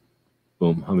 right?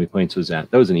 Boom. How many points was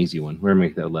that? That was an easy one. We're going to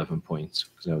make that 11 points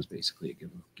because that was basically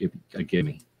a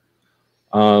gimme.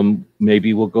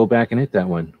 Maybe we'll go back and hit that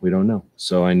one. We don't know.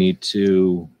 So I need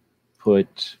to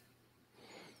put,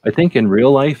 I think in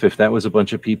real life, if that was a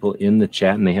bunch of people in the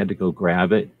chat and they had to go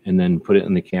grab it and then put it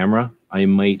in the camera, I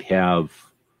might have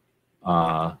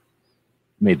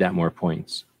made that more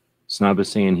points. Snob is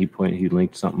saying he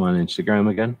linked something on Instagram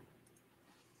again.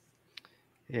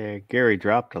 Yeah, Gary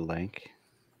dropped a link.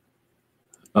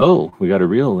 Oh, we got a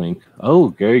real link. Oh,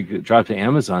 Gary dropped an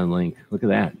Amazon link. Look at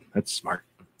that. That's smart.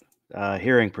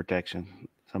 Hearing protection.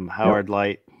 Some Howard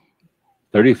Light.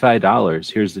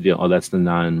 $35. Here's the deal. Oh, that's the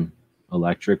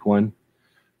non-electric one.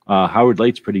 Howard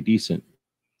Light's pretty decent.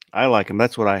 I like them.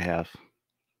 That's what I have.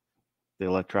 The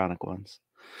electronic ones.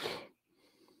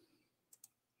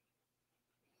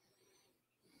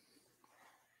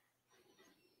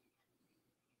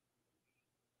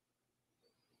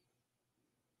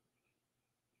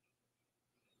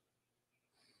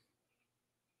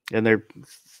 And the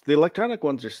electronic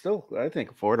ones are still, I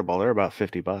think, affordable. They're about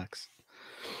 $50.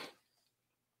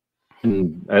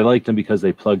 And I like them because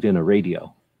they plugged in a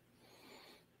radio.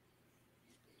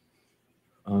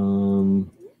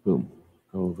 Boom. Go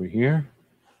over here.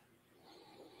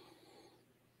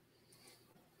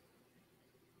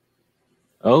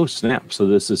 Oh, snap. So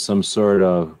this is some sort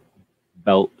of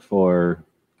belt for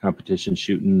competition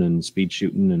shooting and speed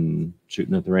shooting and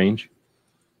shooting at the range.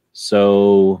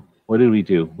 So what did we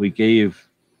do? We gave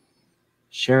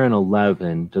Sharon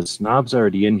 11. Does Snob's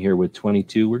already in here with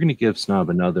 22? We're going to give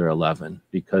Snob another 11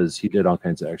 because he did all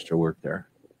kinds of extra work there.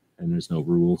 And there's no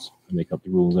rules. I make up the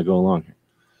rules as I go along here.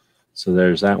 So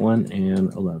there's that one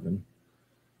and 11.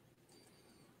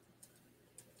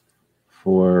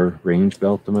 For range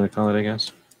belt, I'm going to call it, I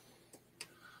guess.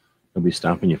 I'll be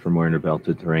stopping you from wearing a belt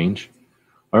at the range.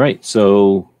 All right,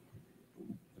 so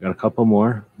got a couple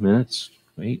more minutes.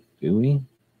 Wait, do we?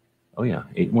 Oh, yeah,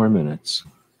 8 more minutes.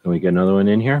 Can we get another one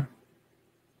in here?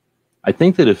 I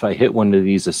think that if I hit one of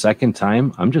these a second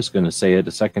time, I'm just going to say it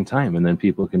a second time, and then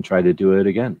people can try to do it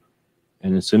again.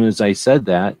 And as soon as I said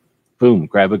that, boom,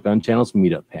 Grab a Gun Channels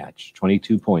meetup patch,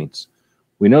 22 points.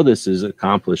 We know this is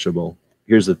accomplishable.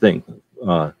 Here's the thing.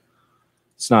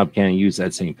 Snob can't use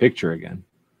that same picture again.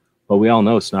 But we all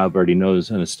know Snob already knows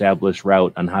an established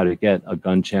route on how to get a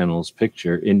Gun Channels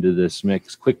picture into this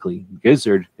mix quickly.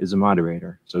 Gizzard is a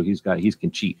moderator, so he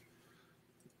can cheat.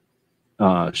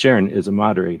 Sharon is a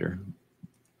moderator.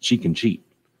 She can cheat.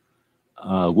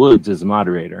 Woods is a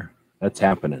moderator. That's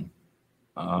happening.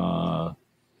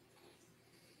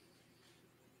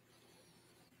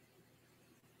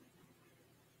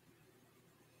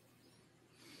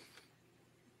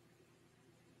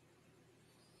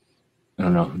 I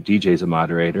don't know. DJ's a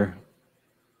moderator.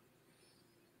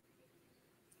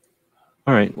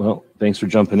 All right. Well, thanks for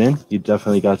jumping in. You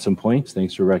definitely got some points.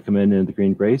 Thanks for recommending The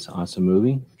Green Berets. Awesome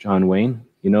movie. John Wayne.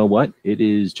 You know what? It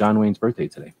is John Wayne's birthday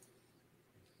today.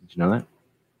 Did you know that?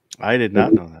 I did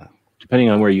not know that. Depending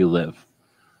on where you live.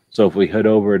 So if we head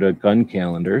over to Gun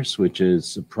Calendars, which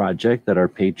is a project that our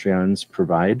Patreons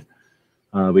provide,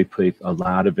 we put a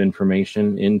lot of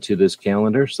information into this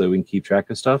calendar so that we can keep track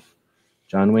of stuff.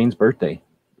 John Wayne's birthday.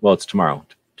 Well, it's tomorrow.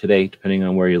 Today, depending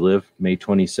on where you live, May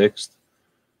 26th.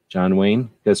 John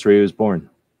Wayne, guess where he was born?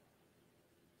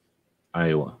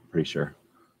 Iowa, pretty sure.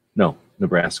 No,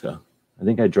 Nebraska. I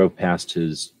think I drove past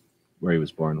where he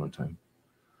was born one time.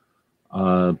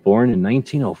 Born in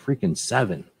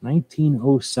 1907.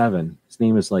 1907. His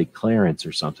name is like Clarence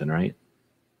or something, right?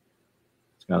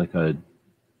 It's got like a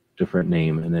different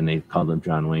name, and then they called him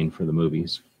John Wayne for the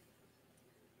movies.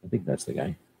 I think that's the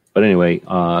guy. But anyway,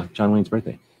 John Wayne's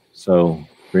birthday. So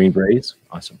Green Berets,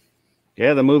 awesome.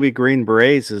 Yeah, the movie Green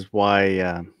Berets is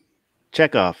why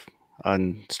Chekhov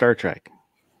on Star Trek,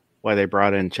 why they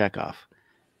brought in Chekhov.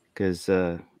 Because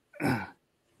George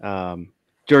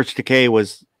Takei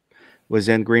was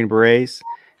in Green Berets,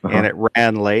 and it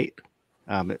ran late.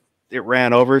 It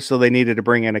ran over, so they needed to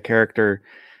bring in a character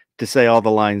to say all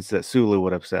the lines that Sulu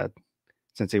would have said,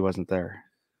 since he wasn't there.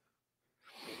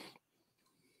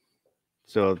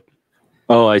 So,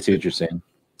 I see what you're saying.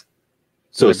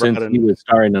 So since he was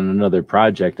starring on another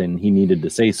project and he needed to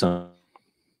say something.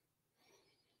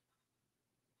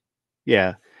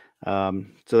 Yeah. So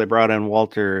they brought in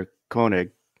Walter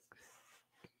Koenig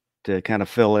to kind of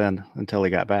fill in until he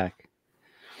got back.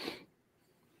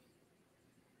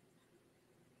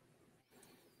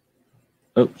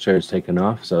 Oh, Share's taken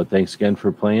off. So thanks again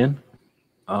for playing.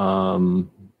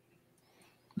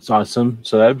 It's awesome.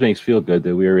 So that makes me feel good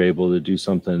that we were able to do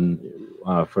something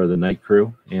for the night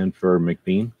crew and for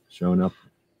McBean showing up,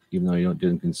 even though you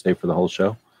didn't stay for the whole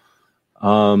show.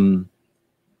 Gun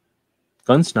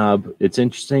Snob, it's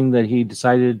interesting that him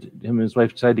and his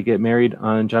wife decided to get married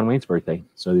on John Wayne's birthday.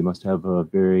 So they must have a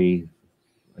big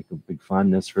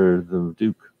fondness for the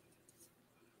Duke.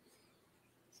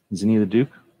 Isn't he the Duke?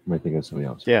 I might think of somebody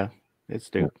else. Yeah, it's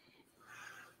Duke. Yeah.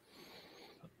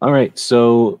 All right,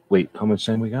 so wait, how much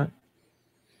time we got?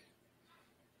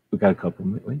 We got a couple.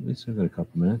 Wait, we still got a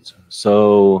couple minutes.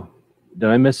 So, did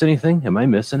I miss anything? Am I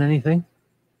missing anything?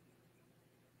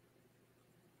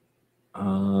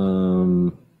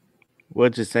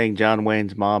 Woods is saying John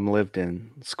Wayne's mom lived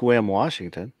in Sequim,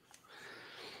 Washington.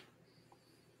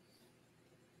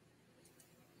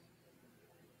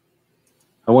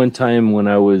 At one time when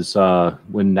I was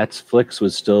when Netflix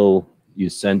was still, you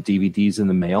sent DVDs in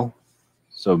the mail.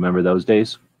 So remember those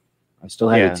days? I still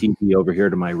had a Yeah. TV over here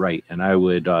to my right, and I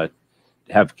would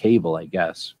have cable, I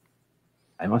guess.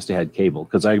 I must have had cable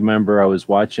because I remember I was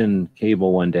watching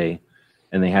cable one day,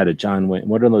 and they had a John Wayne.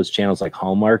 What are those channels, like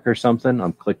Hallmark or something?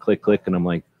 I'm click, click, click, and I'm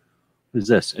like, "What is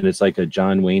this?" And it's like a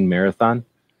John Wayne marathon.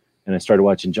 And I started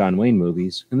watching John Wayne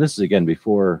movies. And this is again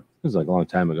before. This is like a long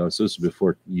time ago. So this is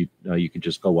before you could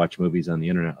just go watch movies on the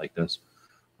internet like this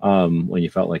when you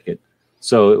felt like it.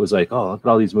 So it was like, oh, look at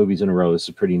all these movies in a row. This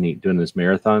is pretty neat, doing this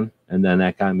marathon. And then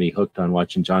that got me hooked on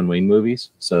watching John Wayne movies.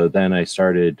 So then I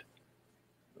seen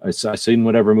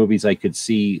whatever movies I could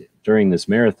see during this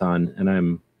marathon.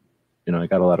 And I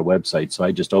got a lot of websites. So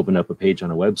I just opened up a page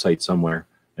on a website somewhere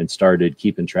and started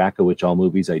keeping track of which all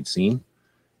movies I'd seen.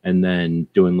 And then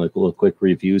doing like little quick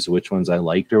reviews of which ones I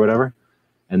liked or whatever.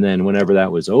 And then whenever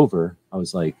that was over, I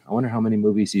was like, I wonder how many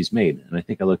movies he's made. And I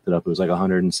think I looked it up. It was like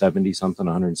 170 something,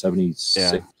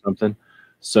 176 something.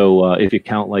 So if you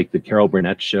count like the Carol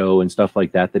Burnett show and stuff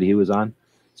like that he was on.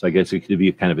 So I guess it could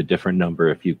be kind of a different number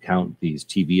if you count these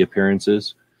TV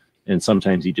appearances. And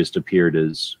sometimes he just appeared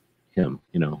as him,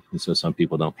 And so some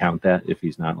people don't count that if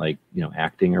he's not like,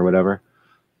 acting or whatever.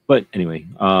 But anyway,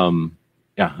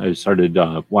 I started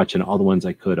watching all the ones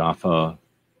I could off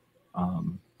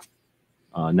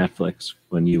Netflix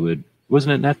when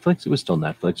wasn't it Netflix? It was still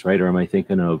Netflix, right? Or am I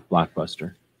thinking of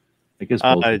Blockbuster? I guess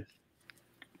both.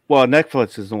 Well,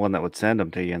 Netflix is the one that would send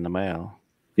them to you in the mail.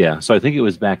 Yeah, so I think it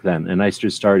was back then, and I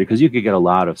just started because you could get a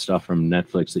lot of stuff from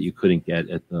Netflix that you couldn't get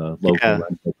at the local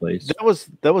rental place.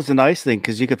 That was a nice thing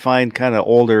because you could find kind of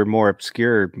older, more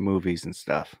obscure movies and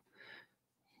stuff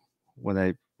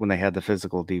when they had the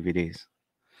physical DVDs.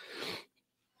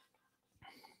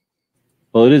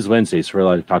 Well, it is Wednesday, so we're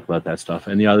allowed to talk about that stuff.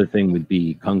 And the other thing would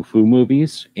be kung fu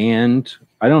movies, and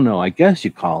I don't know, I guess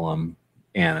you call them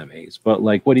animes, but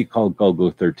like, what do you call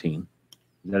Golgo 13?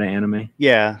 Is that an anime?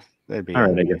 Yeah, that'd be all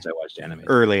right. I guess I watched anime.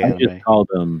 Early anime. I just called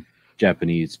them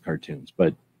Japanese cartoons,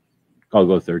 but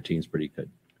Golgo 13 is pretty good.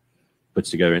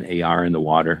 Puts together an AR in the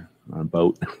water on a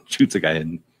boat, shoots a guy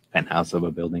in the penthouse of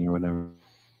a building or whatever.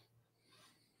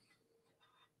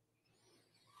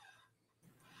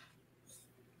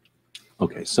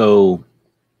 Okay, so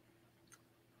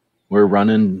we're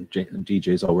running.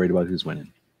 DJ's all worried about who's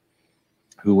winning.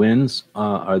 Who wins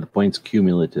are the points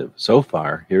cumulative. So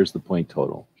far, here's the point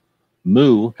total.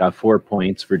 Moo got 4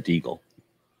 points for Deagle.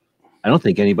 I don't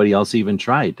think anybody else even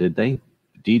tried, did they?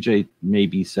 DJ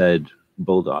maybe said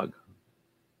Bulldog,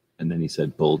 and then he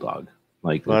said Bulldog.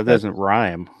 Like, well, it doesn't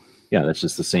rhyme. Yeah, that's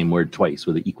just the same word twice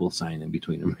with an equal sign in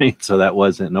between them, right? So that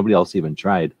wasn't, nobody else even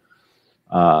tried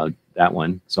that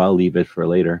one. So I'll leave it for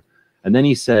later. And then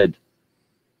he said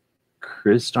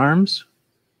Chris Arms.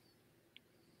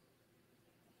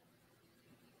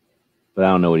 But I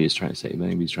don't know what he's trying to say.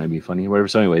 Maybe he's trying to be funny or whatever.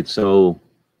 So anyway, so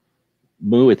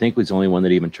Moo, I think, was the only one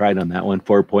that even tried on that one.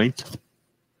 4 points.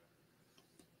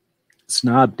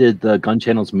 Snob did the Gun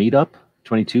Channels meetup,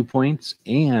 22 points,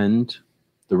 and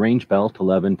the Range Belt,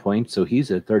 11 points. So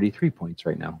he's at 33 points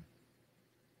right now.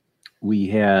 We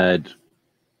had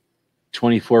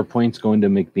 24 points going to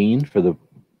McBean for the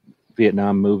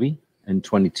Vietnam movie, and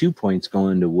 22 points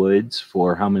going to Woods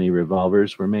for how many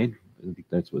revolvers were made. I think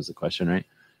that was the question, right?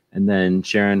 And then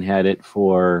Sharon had it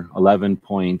for 11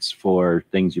 points for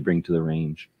things you bring to the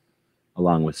range,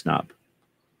 along with Snob.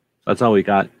 That's all we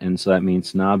got, and so that means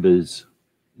Snob is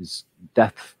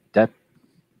death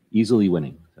easily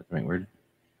winning. Is that the right word?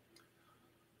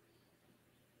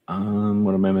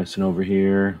 What am I missing over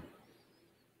here?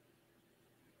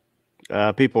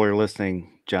 People are listening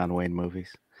John Wayne movies.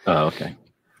 Oh, okay.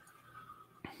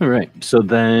 All right. So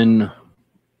then,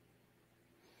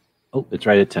 it's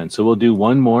right at 10. So we'll do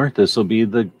one more. This will be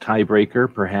the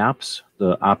tiebreaker, perhaps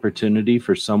the opportunity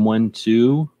for someone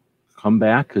to come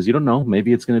back, because you don't know.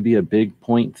 Maybe it's going to be a big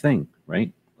point thing,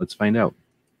 right? Let's find out.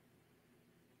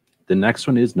 The next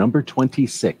one is number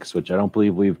 26, which I don't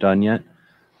believe we've done yet.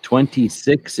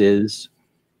 26 is,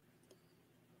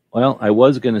 well, I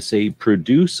was going to say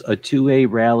produce a 2A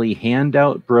rally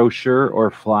handout, brochure, or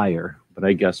flyer, but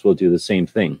I guess we'll do the same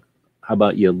thing. How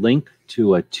about you link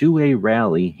to a 2A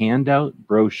rally handout,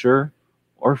 brochure,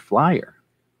 or flyer?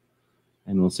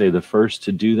 And we'll say the first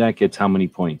to do that gets how many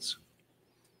points?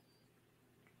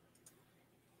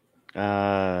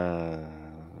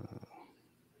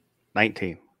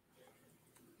 19.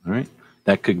 All right.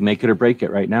 That could make it or break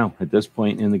it right now. At this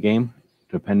point in the game,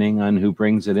 depending on who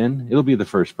brings it in, it'll be the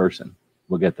first person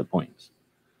will get the points.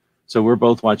 So we're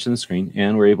both watching the screen,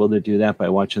 and we're able to do that by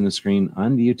watching the screen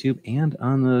on the YouTube and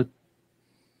on the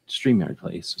StreamYard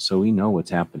plays, so we know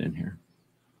what's happening here.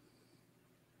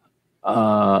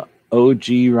 OG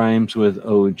rhymes with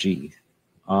OG.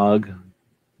 Og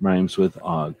rhymes with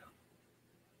Og.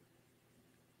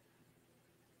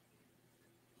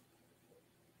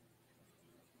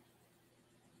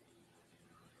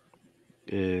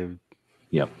 Yep.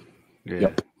 Yep. Yeah.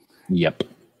 Yep.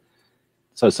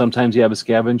 So sometimes you have a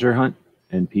scavenger hunt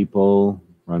and people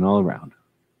run all around.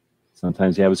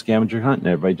 Sometimes you have a scavenger hunt and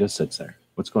everybody just sits there.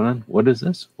 What's going on? What is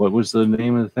this? What was the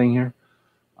name of the thing here?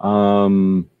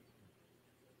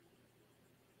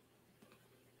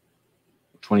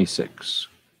 26.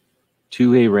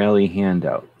 2A rally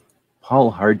handout.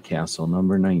 Paul Hardcastle,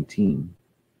 number 19.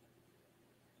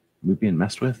 Are we being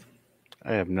messed with?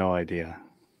 I have no idea. I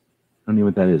don't know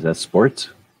what that is. That's sports?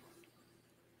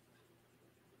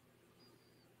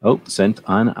 Oh, sent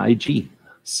on IG.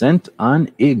 Sent on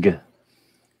IG.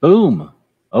 Boom.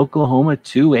 Oklahoma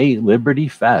 2A Liberty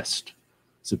Fest.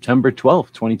 September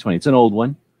 12th, 2020. It's an old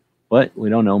one, but we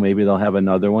don't know. Maybe they'll have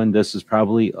another one. This is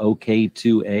probably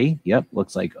OK2A. Yep,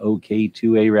 looks like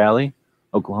OK2A rally.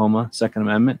 Oklahoma, Second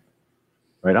Amendment.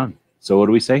 Right on. So what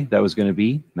do we say? That was going to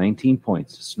be 19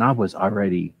 points. Snob was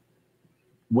already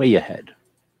way ahead.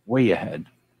 Way ahead.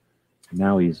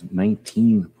 Now he's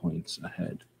 19 points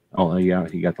ahead. Oh, yeah,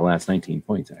 he got the last 19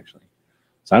 points, actually.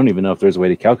 So I don't even know if there's a way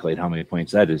to calculate how many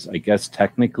points that is. I guess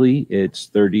technically it's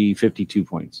 52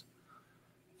 points.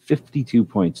 52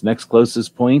 points. Next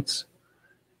closest points,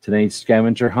 today's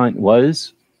scavenger hunt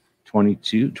was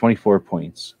 24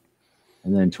 points.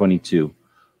 And then 22.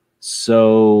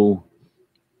 So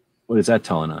what is that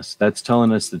telling us? That's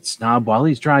telling us that Snob, while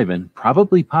he's driving,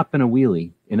 probably popping a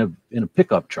wheelie in a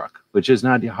pickup truck, which is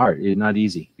not hard. It's not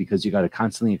easy because you got to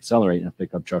constantly accelerate in a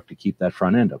pickup truck to keep that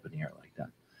front end up in the air like that.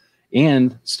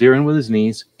 And steering with his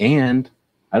knees. And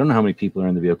I don't know how many people are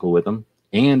in the vehicle with him.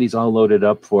 And he's all loaded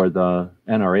up for the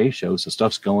NRA show. So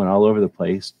stuff's going all over the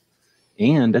place.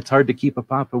 And it's hard to keep a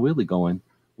pop a wheelie going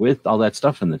with all that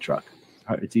stuff in the truck.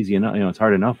 It's easy enough, it's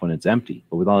hard enough when it's empty,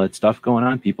 but with all that stuff going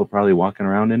on, people probably walking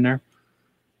around in there,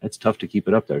 it's tough to keep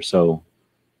it up there. So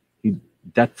he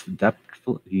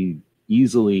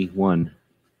easily won.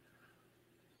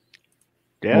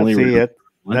 Yeah, Only see,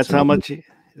 that's how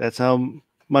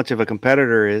much of a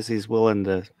competitor is. He's willing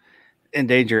to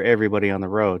endanger everybody on the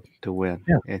road to win.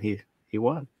 Yeah. And he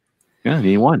won. Yeah,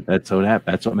 he won. That's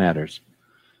what matters.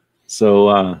 So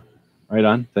right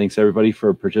on. Thanks everybody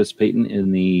for participating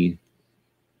in the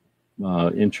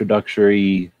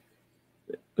introductory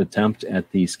attempt at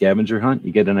the scavenger hunt.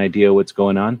 You get an idea what's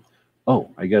going on.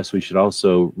 Oh, I guess we should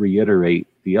also reiterate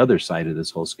the other side of this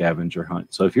whole scavenger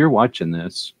hunt. So if you're watching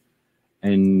this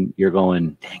and you're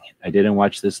going, dang it, I didn't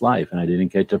watch this live and I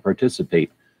didn't get to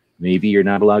participate. Maybe you're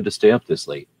not allowed to stay up this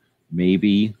late.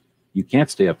 Maybe you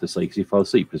can't stay up this late because you fall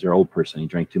asleep because you're an old person. You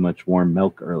drank too much warm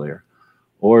milk earlier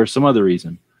or some other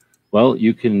reason. Well,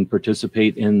 you can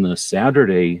participate in the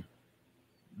Saturday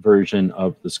version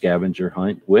of the scavenger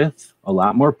hunt with a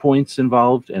lot more points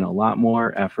involved and a lot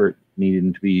more effort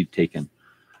needing to be taken.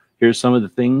 Here's some of the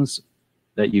things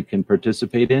that you can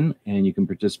participate in, and you can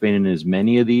participate in as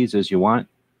many of these as you want.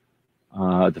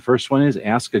 The first one is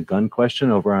ask a gun question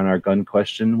over on our gun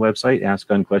question website,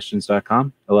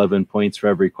 askgunquestions.com. 11 points for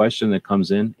every question that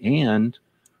comes in, and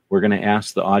we're going to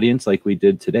ask the audience, like we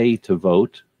did today, to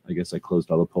vote. I guess I closed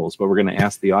all the polls, but we're going to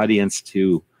ask the audience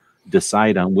to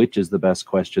decide on which is the best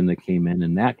question that came in,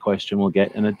 and that question will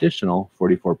get an additional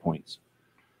 44 points.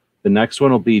 The next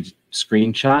one will be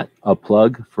screenshot a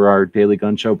plug for our Daily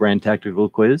Gun Show brand tactical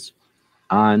quiz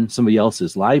on somebody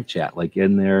else's live chat, like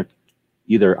in their,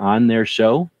 either on their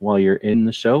show while you're in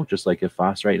the show, just like if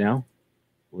Foss right now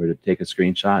were to take a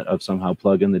screenshot of somehow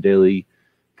plug in the Daily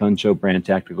Gun Show brand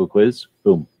tactical quiz,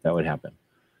 boom, that would happen.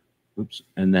 Oops.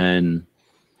 And then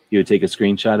you would take a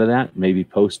screenshot of that, maybe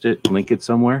post it, link it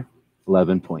somewhere,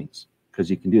 11 points, because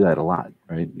you can do that a lot,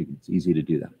 right? It's easy to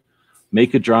do that.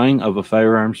 Make a drawing of a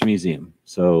firearms museum.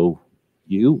 So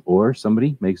you or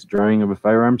somebody makes a drawing of a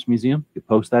firearms museum, you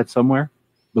post that somewhere,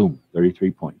 boom,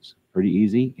 33 points. Pretty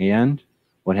easy. And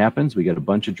what happens? We get a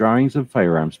bunch of drawings of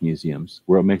firearms museums.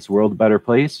 World makes the world a better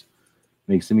place,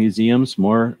 makes the museums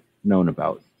more known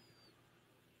about.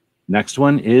 Next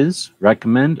one is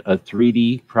recommend a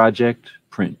 3D project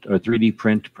print or 3D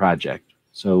print project.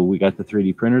 So we got the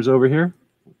 3D printers over here.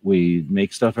 We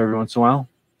make stuff every once in a while.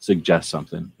 Suggest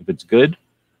something. If it's good,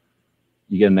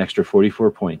 you get an extra 44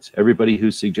 points. Everybody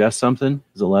who suggests something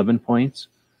is 11 points.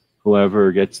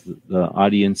 Whoever gets the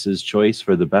audience's choice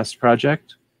for the best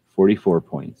project, 44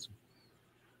 points.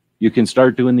 You can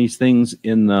start doing these things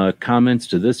in the comments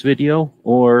to this video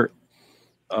or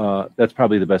that's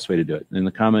probably the best way to do it. In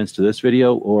the comments to this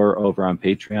video or over on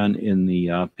Patreon in the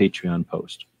Patreon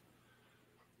post.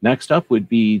 Next up would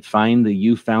be find the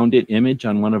You Found It image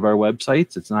on one of our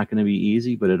websites. It's not going to be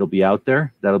easy, but it'll be out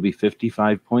there. That'll be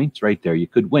 55 points right there. You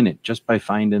could win it just by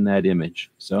finding that image.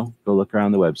 So go look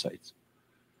around the websites.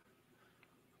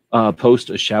 Post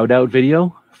a shout out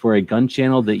video for a gun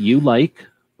channel that you like,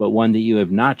 but one that you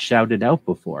have not shouted out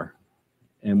before.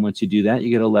 And once you do that,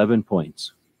 you get 11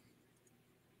 points.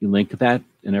 You link that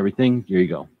and everything. Here you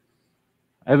go.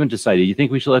 I haven't decided. You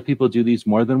think we should let people do these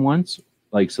more than once?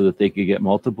 Like so that they could get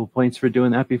multiple points for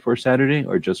doing that before Saturday,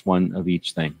 or just one of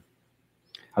each thing?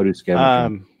 How do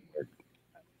scavengers work?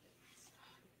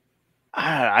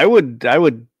 I would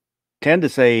tend to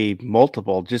say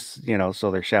multiple, just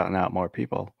so they're shouting out more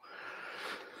people.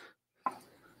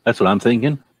 That's what I'm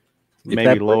thinking.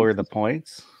 Maybe lower the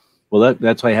points. Well,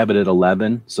 that's why I have it at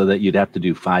 11, so that you'd have to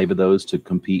do 5 of those to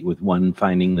compete with one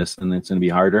finding this, and it's going to be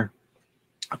harder.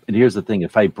 And here's the thing: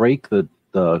 if I break the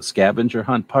scavenger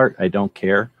hunt part, I don't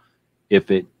care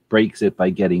if it breaks it by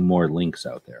getting more links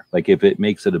out there. Like if it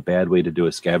makes it a bad way to do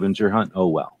a scavenger hunt, oh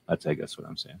well. That's, I guess, what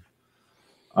I'm saying.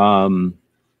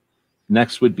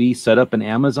 Next would be set up an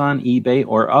Amazon, eBay,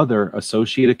 or other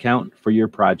associate account for your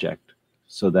project,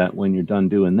 so that when you're done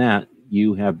doing that,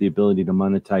 you have the ability to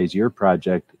monetize your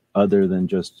project other than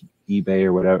just eBay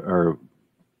or whatever, or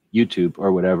YouTube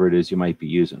or whatever it is you might be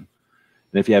using.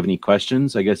 And if you have any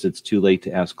questions, I guess it's too late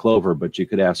to ask Clover, but you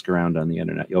could ask around on the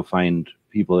internet. You'll find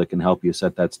people that can help you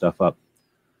set that stuff up.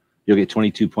 You'll get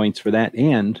 22 points for that,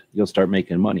 and you'll start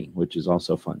making money, which is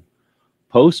also fun.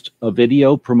 Post a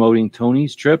video promoting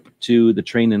Tony's trip to the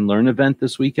Train and Learn event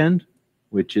this weekend,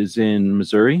 which is in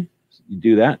Missouri. You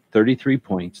do that, 33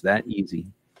 points, that easy.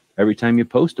 Every time you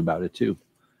post about it, too.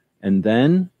 And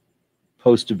then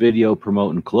post a video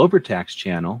promoting Clover Tack's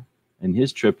channel and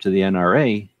his trip to the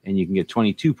NRA, and you can get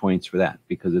 22 points for that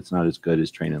because it's not as good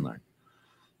as Train and Learn.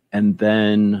 And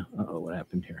then, what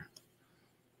happened here?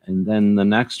 And then the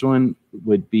next one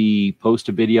would be post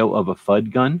a video of a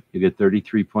FUD gun. You get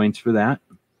 33 points for that.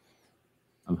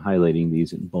 I'm highlighting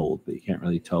these in bold, but you can't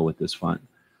really tell with this font.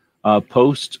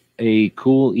 Post a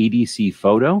cool EDC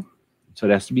photo. So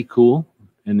it has to be cool.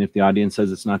 And if the audience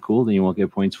says it's not cool, then you won't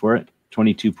get points for it.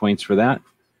 22 points for that.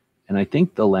 And I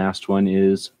think the last one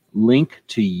is link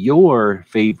to your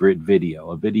favorite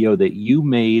video, a video that you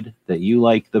made that you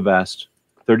like the best.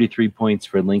 33 points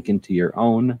for linking to your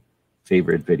own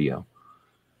favorite video.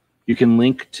 You can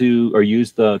link to or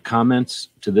use the comments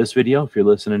to this video if you're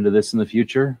listening to this in the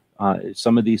future.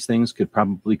 Some of these things could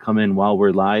probably come in while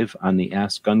we're live on the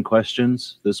Ask Gun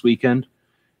Questions this weekend.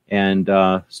 And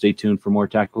stay tuned for more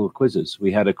tactical quizzes.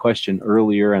 We had a question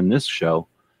earlier on this show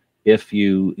if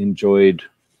you enjoyed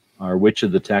or which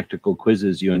of the tactical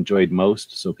quizzes you enjoyed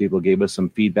most. So people gave us some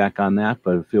feedback on that,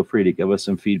 but feel free to give us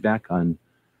some feedback on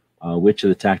which of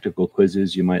the tactical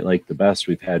quizzes you might like the best.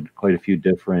 We've had quite a few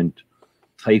different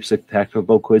types of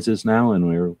tactical quizzes now,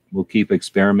 and we'll keep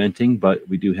experimenting, but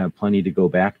we do have plenty to go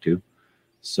back to.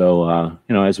 So,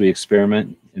 as we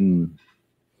experiment,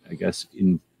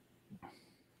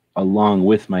 along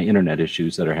with my internet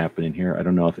issues that are happening here, I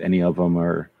don't know if any of them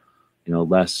are,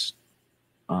 less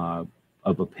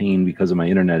of a pain because of my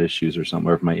internet issues or something,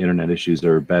 or if my internet issues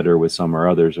are better with some or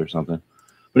others or something.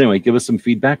 But anyway, give us some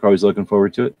feedback. Always looking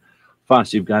forward to it.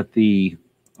 Foss, you've got the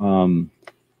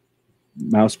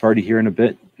mouse party here in a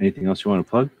bit. Anything else you want to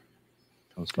plug?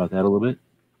 Tell us about that a little bit.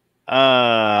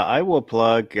 I will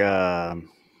plug. I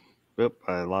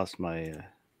lost my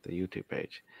the YouTube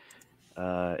page.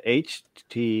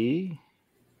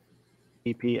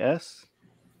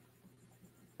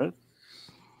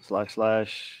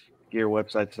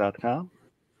 https://gearwebsites.com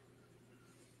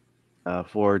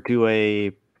for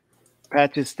 2A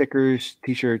patches, stickers,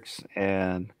 t-shirts,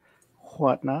 and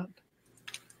whatnot.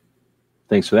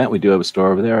 Thanks for that. We do have a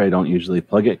store over there. I don't usually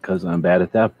plug it because I'm bad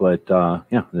at that, but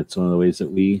that's one of the ways that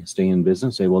we stay in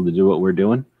business, able to do what we're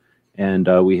doing. And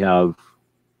we have,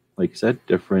 like I said,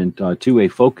 different 2A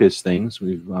focus things.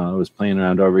 I was playing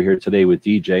around over here today with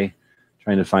DJ,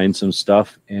 trying to find some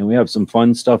stuff, and we have some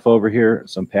fun stuff over here,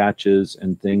 some patches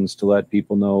and things to let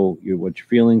people know what your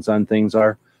feelings on things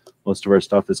are. Most of our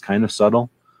stuff is kind of subtle,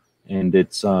 and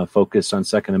it's focused on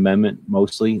Second Amendment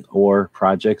mostly, or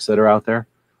projects that are out there.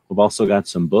 We've also got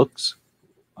some books,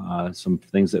 some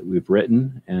things that we've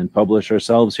written and published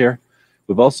ourselves here.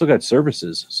 We've also got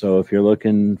services. So if you're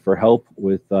looking for help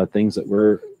with things that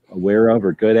we're aware of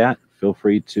or good at, feel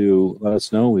free to let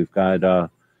us know. We've got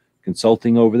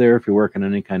consulting over there if you're working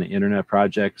on any kind of internet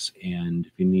projects, and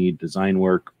if you need design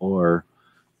work or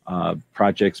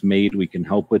projects made, we can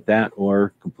help with that,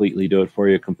 or completely do it for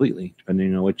you completely,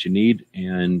 depending on what you need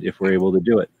and if we're able to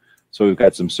do it. So we've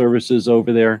got some services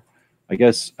over there. I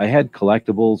guess I had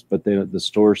collectibles, but the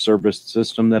store service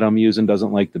system that I'm using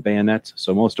doesn't like the bayonets.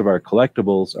 So most of our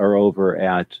collectibles are over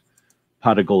at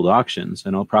Pot of Gold Auctions,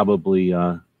 and I'll probably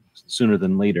sooner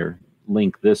than later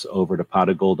link this over to Pot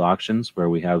of Gold Auctions, where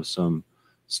we have some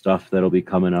stuff that'll be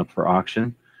coming up for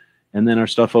auction. And then our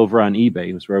stuff over on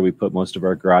eBay is where we put most of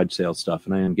our garage sale stuff.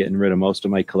 And I am getting rid of most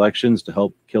of my collections to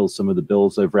help kill some of the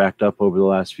bills I've racked up over the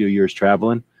last few years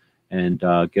traveling, and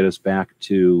get us back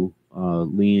to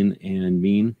lean and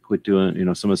mean. Quit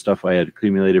doing, some of the stuff I had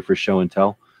accumulated for show and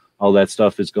tell. All that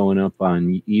stuff is going up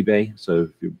on eBay. So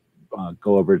if you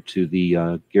go over to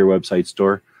the Gear website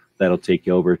store, that'll take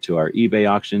you over to our eBay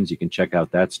auctions. You can check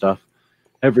out that stuff.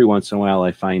 Every once in a while,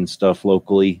 I find stuff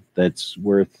locally that's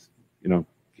worth,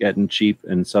 getting cheap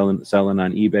and selling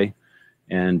on eBay.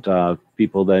 And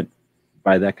people that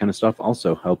buy that kind of stuff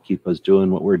also help keep us doing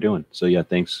what we're doing. So yeah,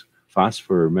 thanks, Foss,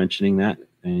 for mentioning that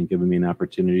and giving me an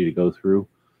opportunity to go through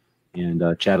and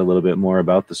chat a little bit more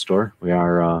about the store. We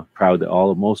are proud that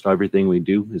most everything we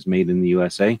do is made in the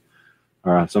USA.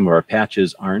 Some of our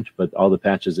patches aren't, but all the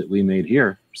patches that we made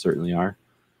here certainly are.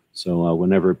 So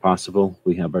whenever possible,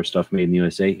 we have our stuff made in the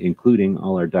USA, including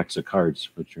all our decks of cards,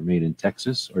 which are made in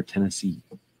Texas or Tennessee.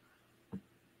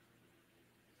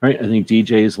 All right, I think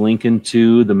DJ is linking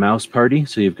to the mouse party,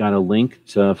 so you've got a link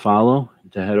to follow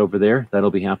to head over there. That'll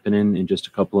be happening in just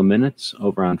a couple of minutes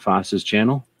over on Foss's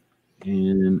channel.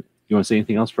 And you want to say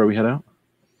anything else before we head out?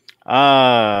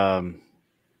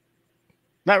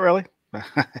 Not really.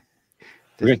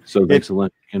 Okay, so thanks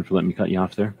again for letting me cut you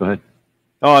off there. Go ahead.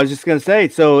 Oh, I was just going to say,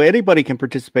 so anybody can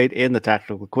participate in the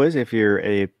tactical quiz if you're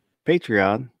a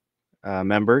Patreon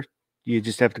member. You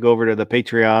just have to go over to the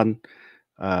Patreon,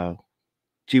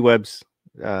 GWeb's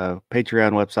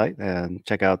Patreon website and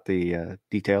check out the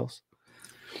details.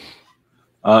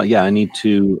 Yeah, I need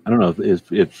to. I don't know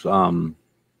if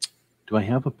do I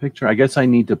have a picture? I guess I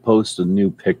need to post a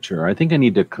new picture. I think I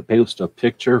need to post a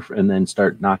picture and then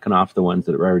start knocking off the ones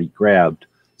that are already grabbed,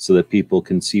 so that people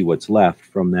can see what's left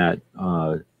from that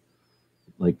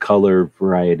like color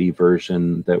variety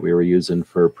version that we were using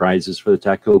for prizes for the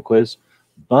tactical quiz.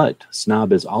 But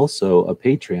Snob is also a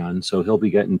Patreon, so he'll be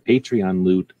getting Patreon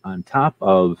loot on top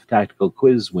of tactical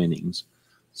quiz winnings.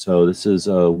 So this is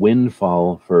a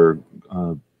windfall for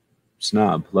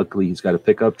Snob. Luckily, he's got a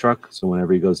pickup truck, so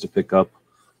whenever he goes to pick up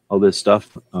all this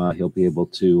stuff, he'll be able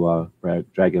to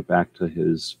drag it back to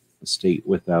his estate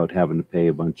without having to pay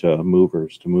a bunch of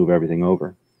movers to move everything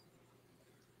over.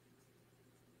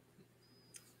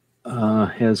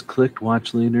 Has clicked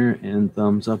watch leader and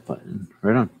thumbs up button.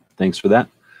 Right on. Thanks for that.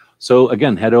 So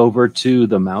again, head over to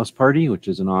the Mouse Party, which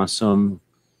is an awesome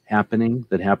happening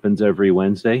that happens every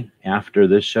Wednesday after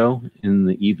this show in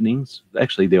the evenings,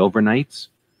 actually the overnights.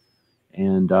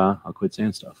 And I'll quit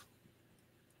saying stuff.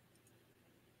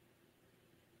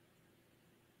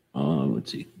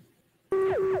 Let's see.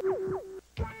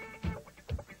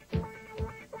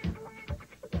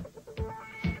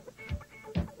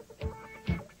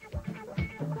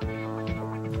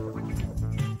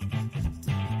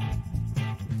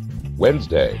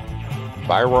 Wednesday,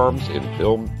 Firearms in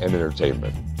Film and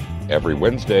Entertainment. Every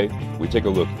Wednesday, we take a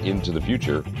look into the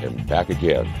future and back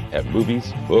again at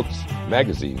movies, books,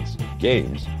 magazines,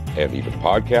 games, and even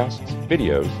podcasts,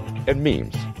 videos, and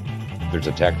memes. There's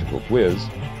a tactical quiz,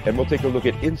 and we'll take a look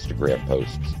at Instagram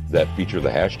posts that feature the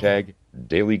hashtag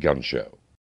Daily Gun Show.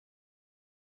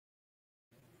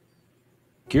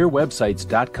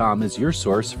 GearWebsites.com is your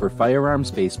source for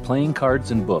firearms-based playing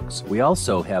cards and books. We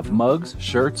also have mugs,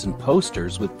 shirts, and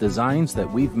posters with designs that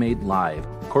we've made live.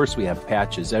 Of course, we have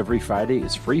patches. Every Friday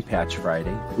is Free Patch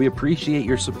Friday. We appreciate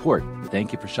your support.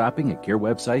 Thank you for shopping at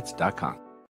GearWebsites.com.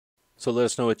 So let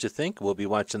us know what you think. We'll be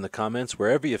watching the comments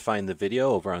wherever you find the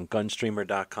video, over on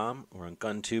Gunstreamer.com or on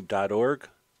GunTube.org.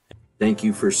 Thank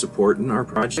you for supporting our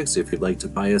projects. If you'd like to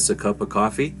buy us a cup of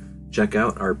coffee, check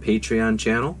out our Patreon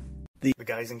channel. The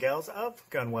guys and gals of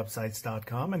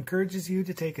GunWebsites.com encourages you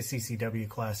to take a CCW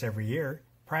class every year,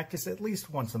 practice at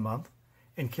least once a month,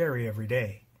 and carry every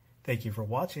day. Thank you for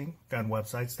watching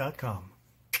GunWebsites.com.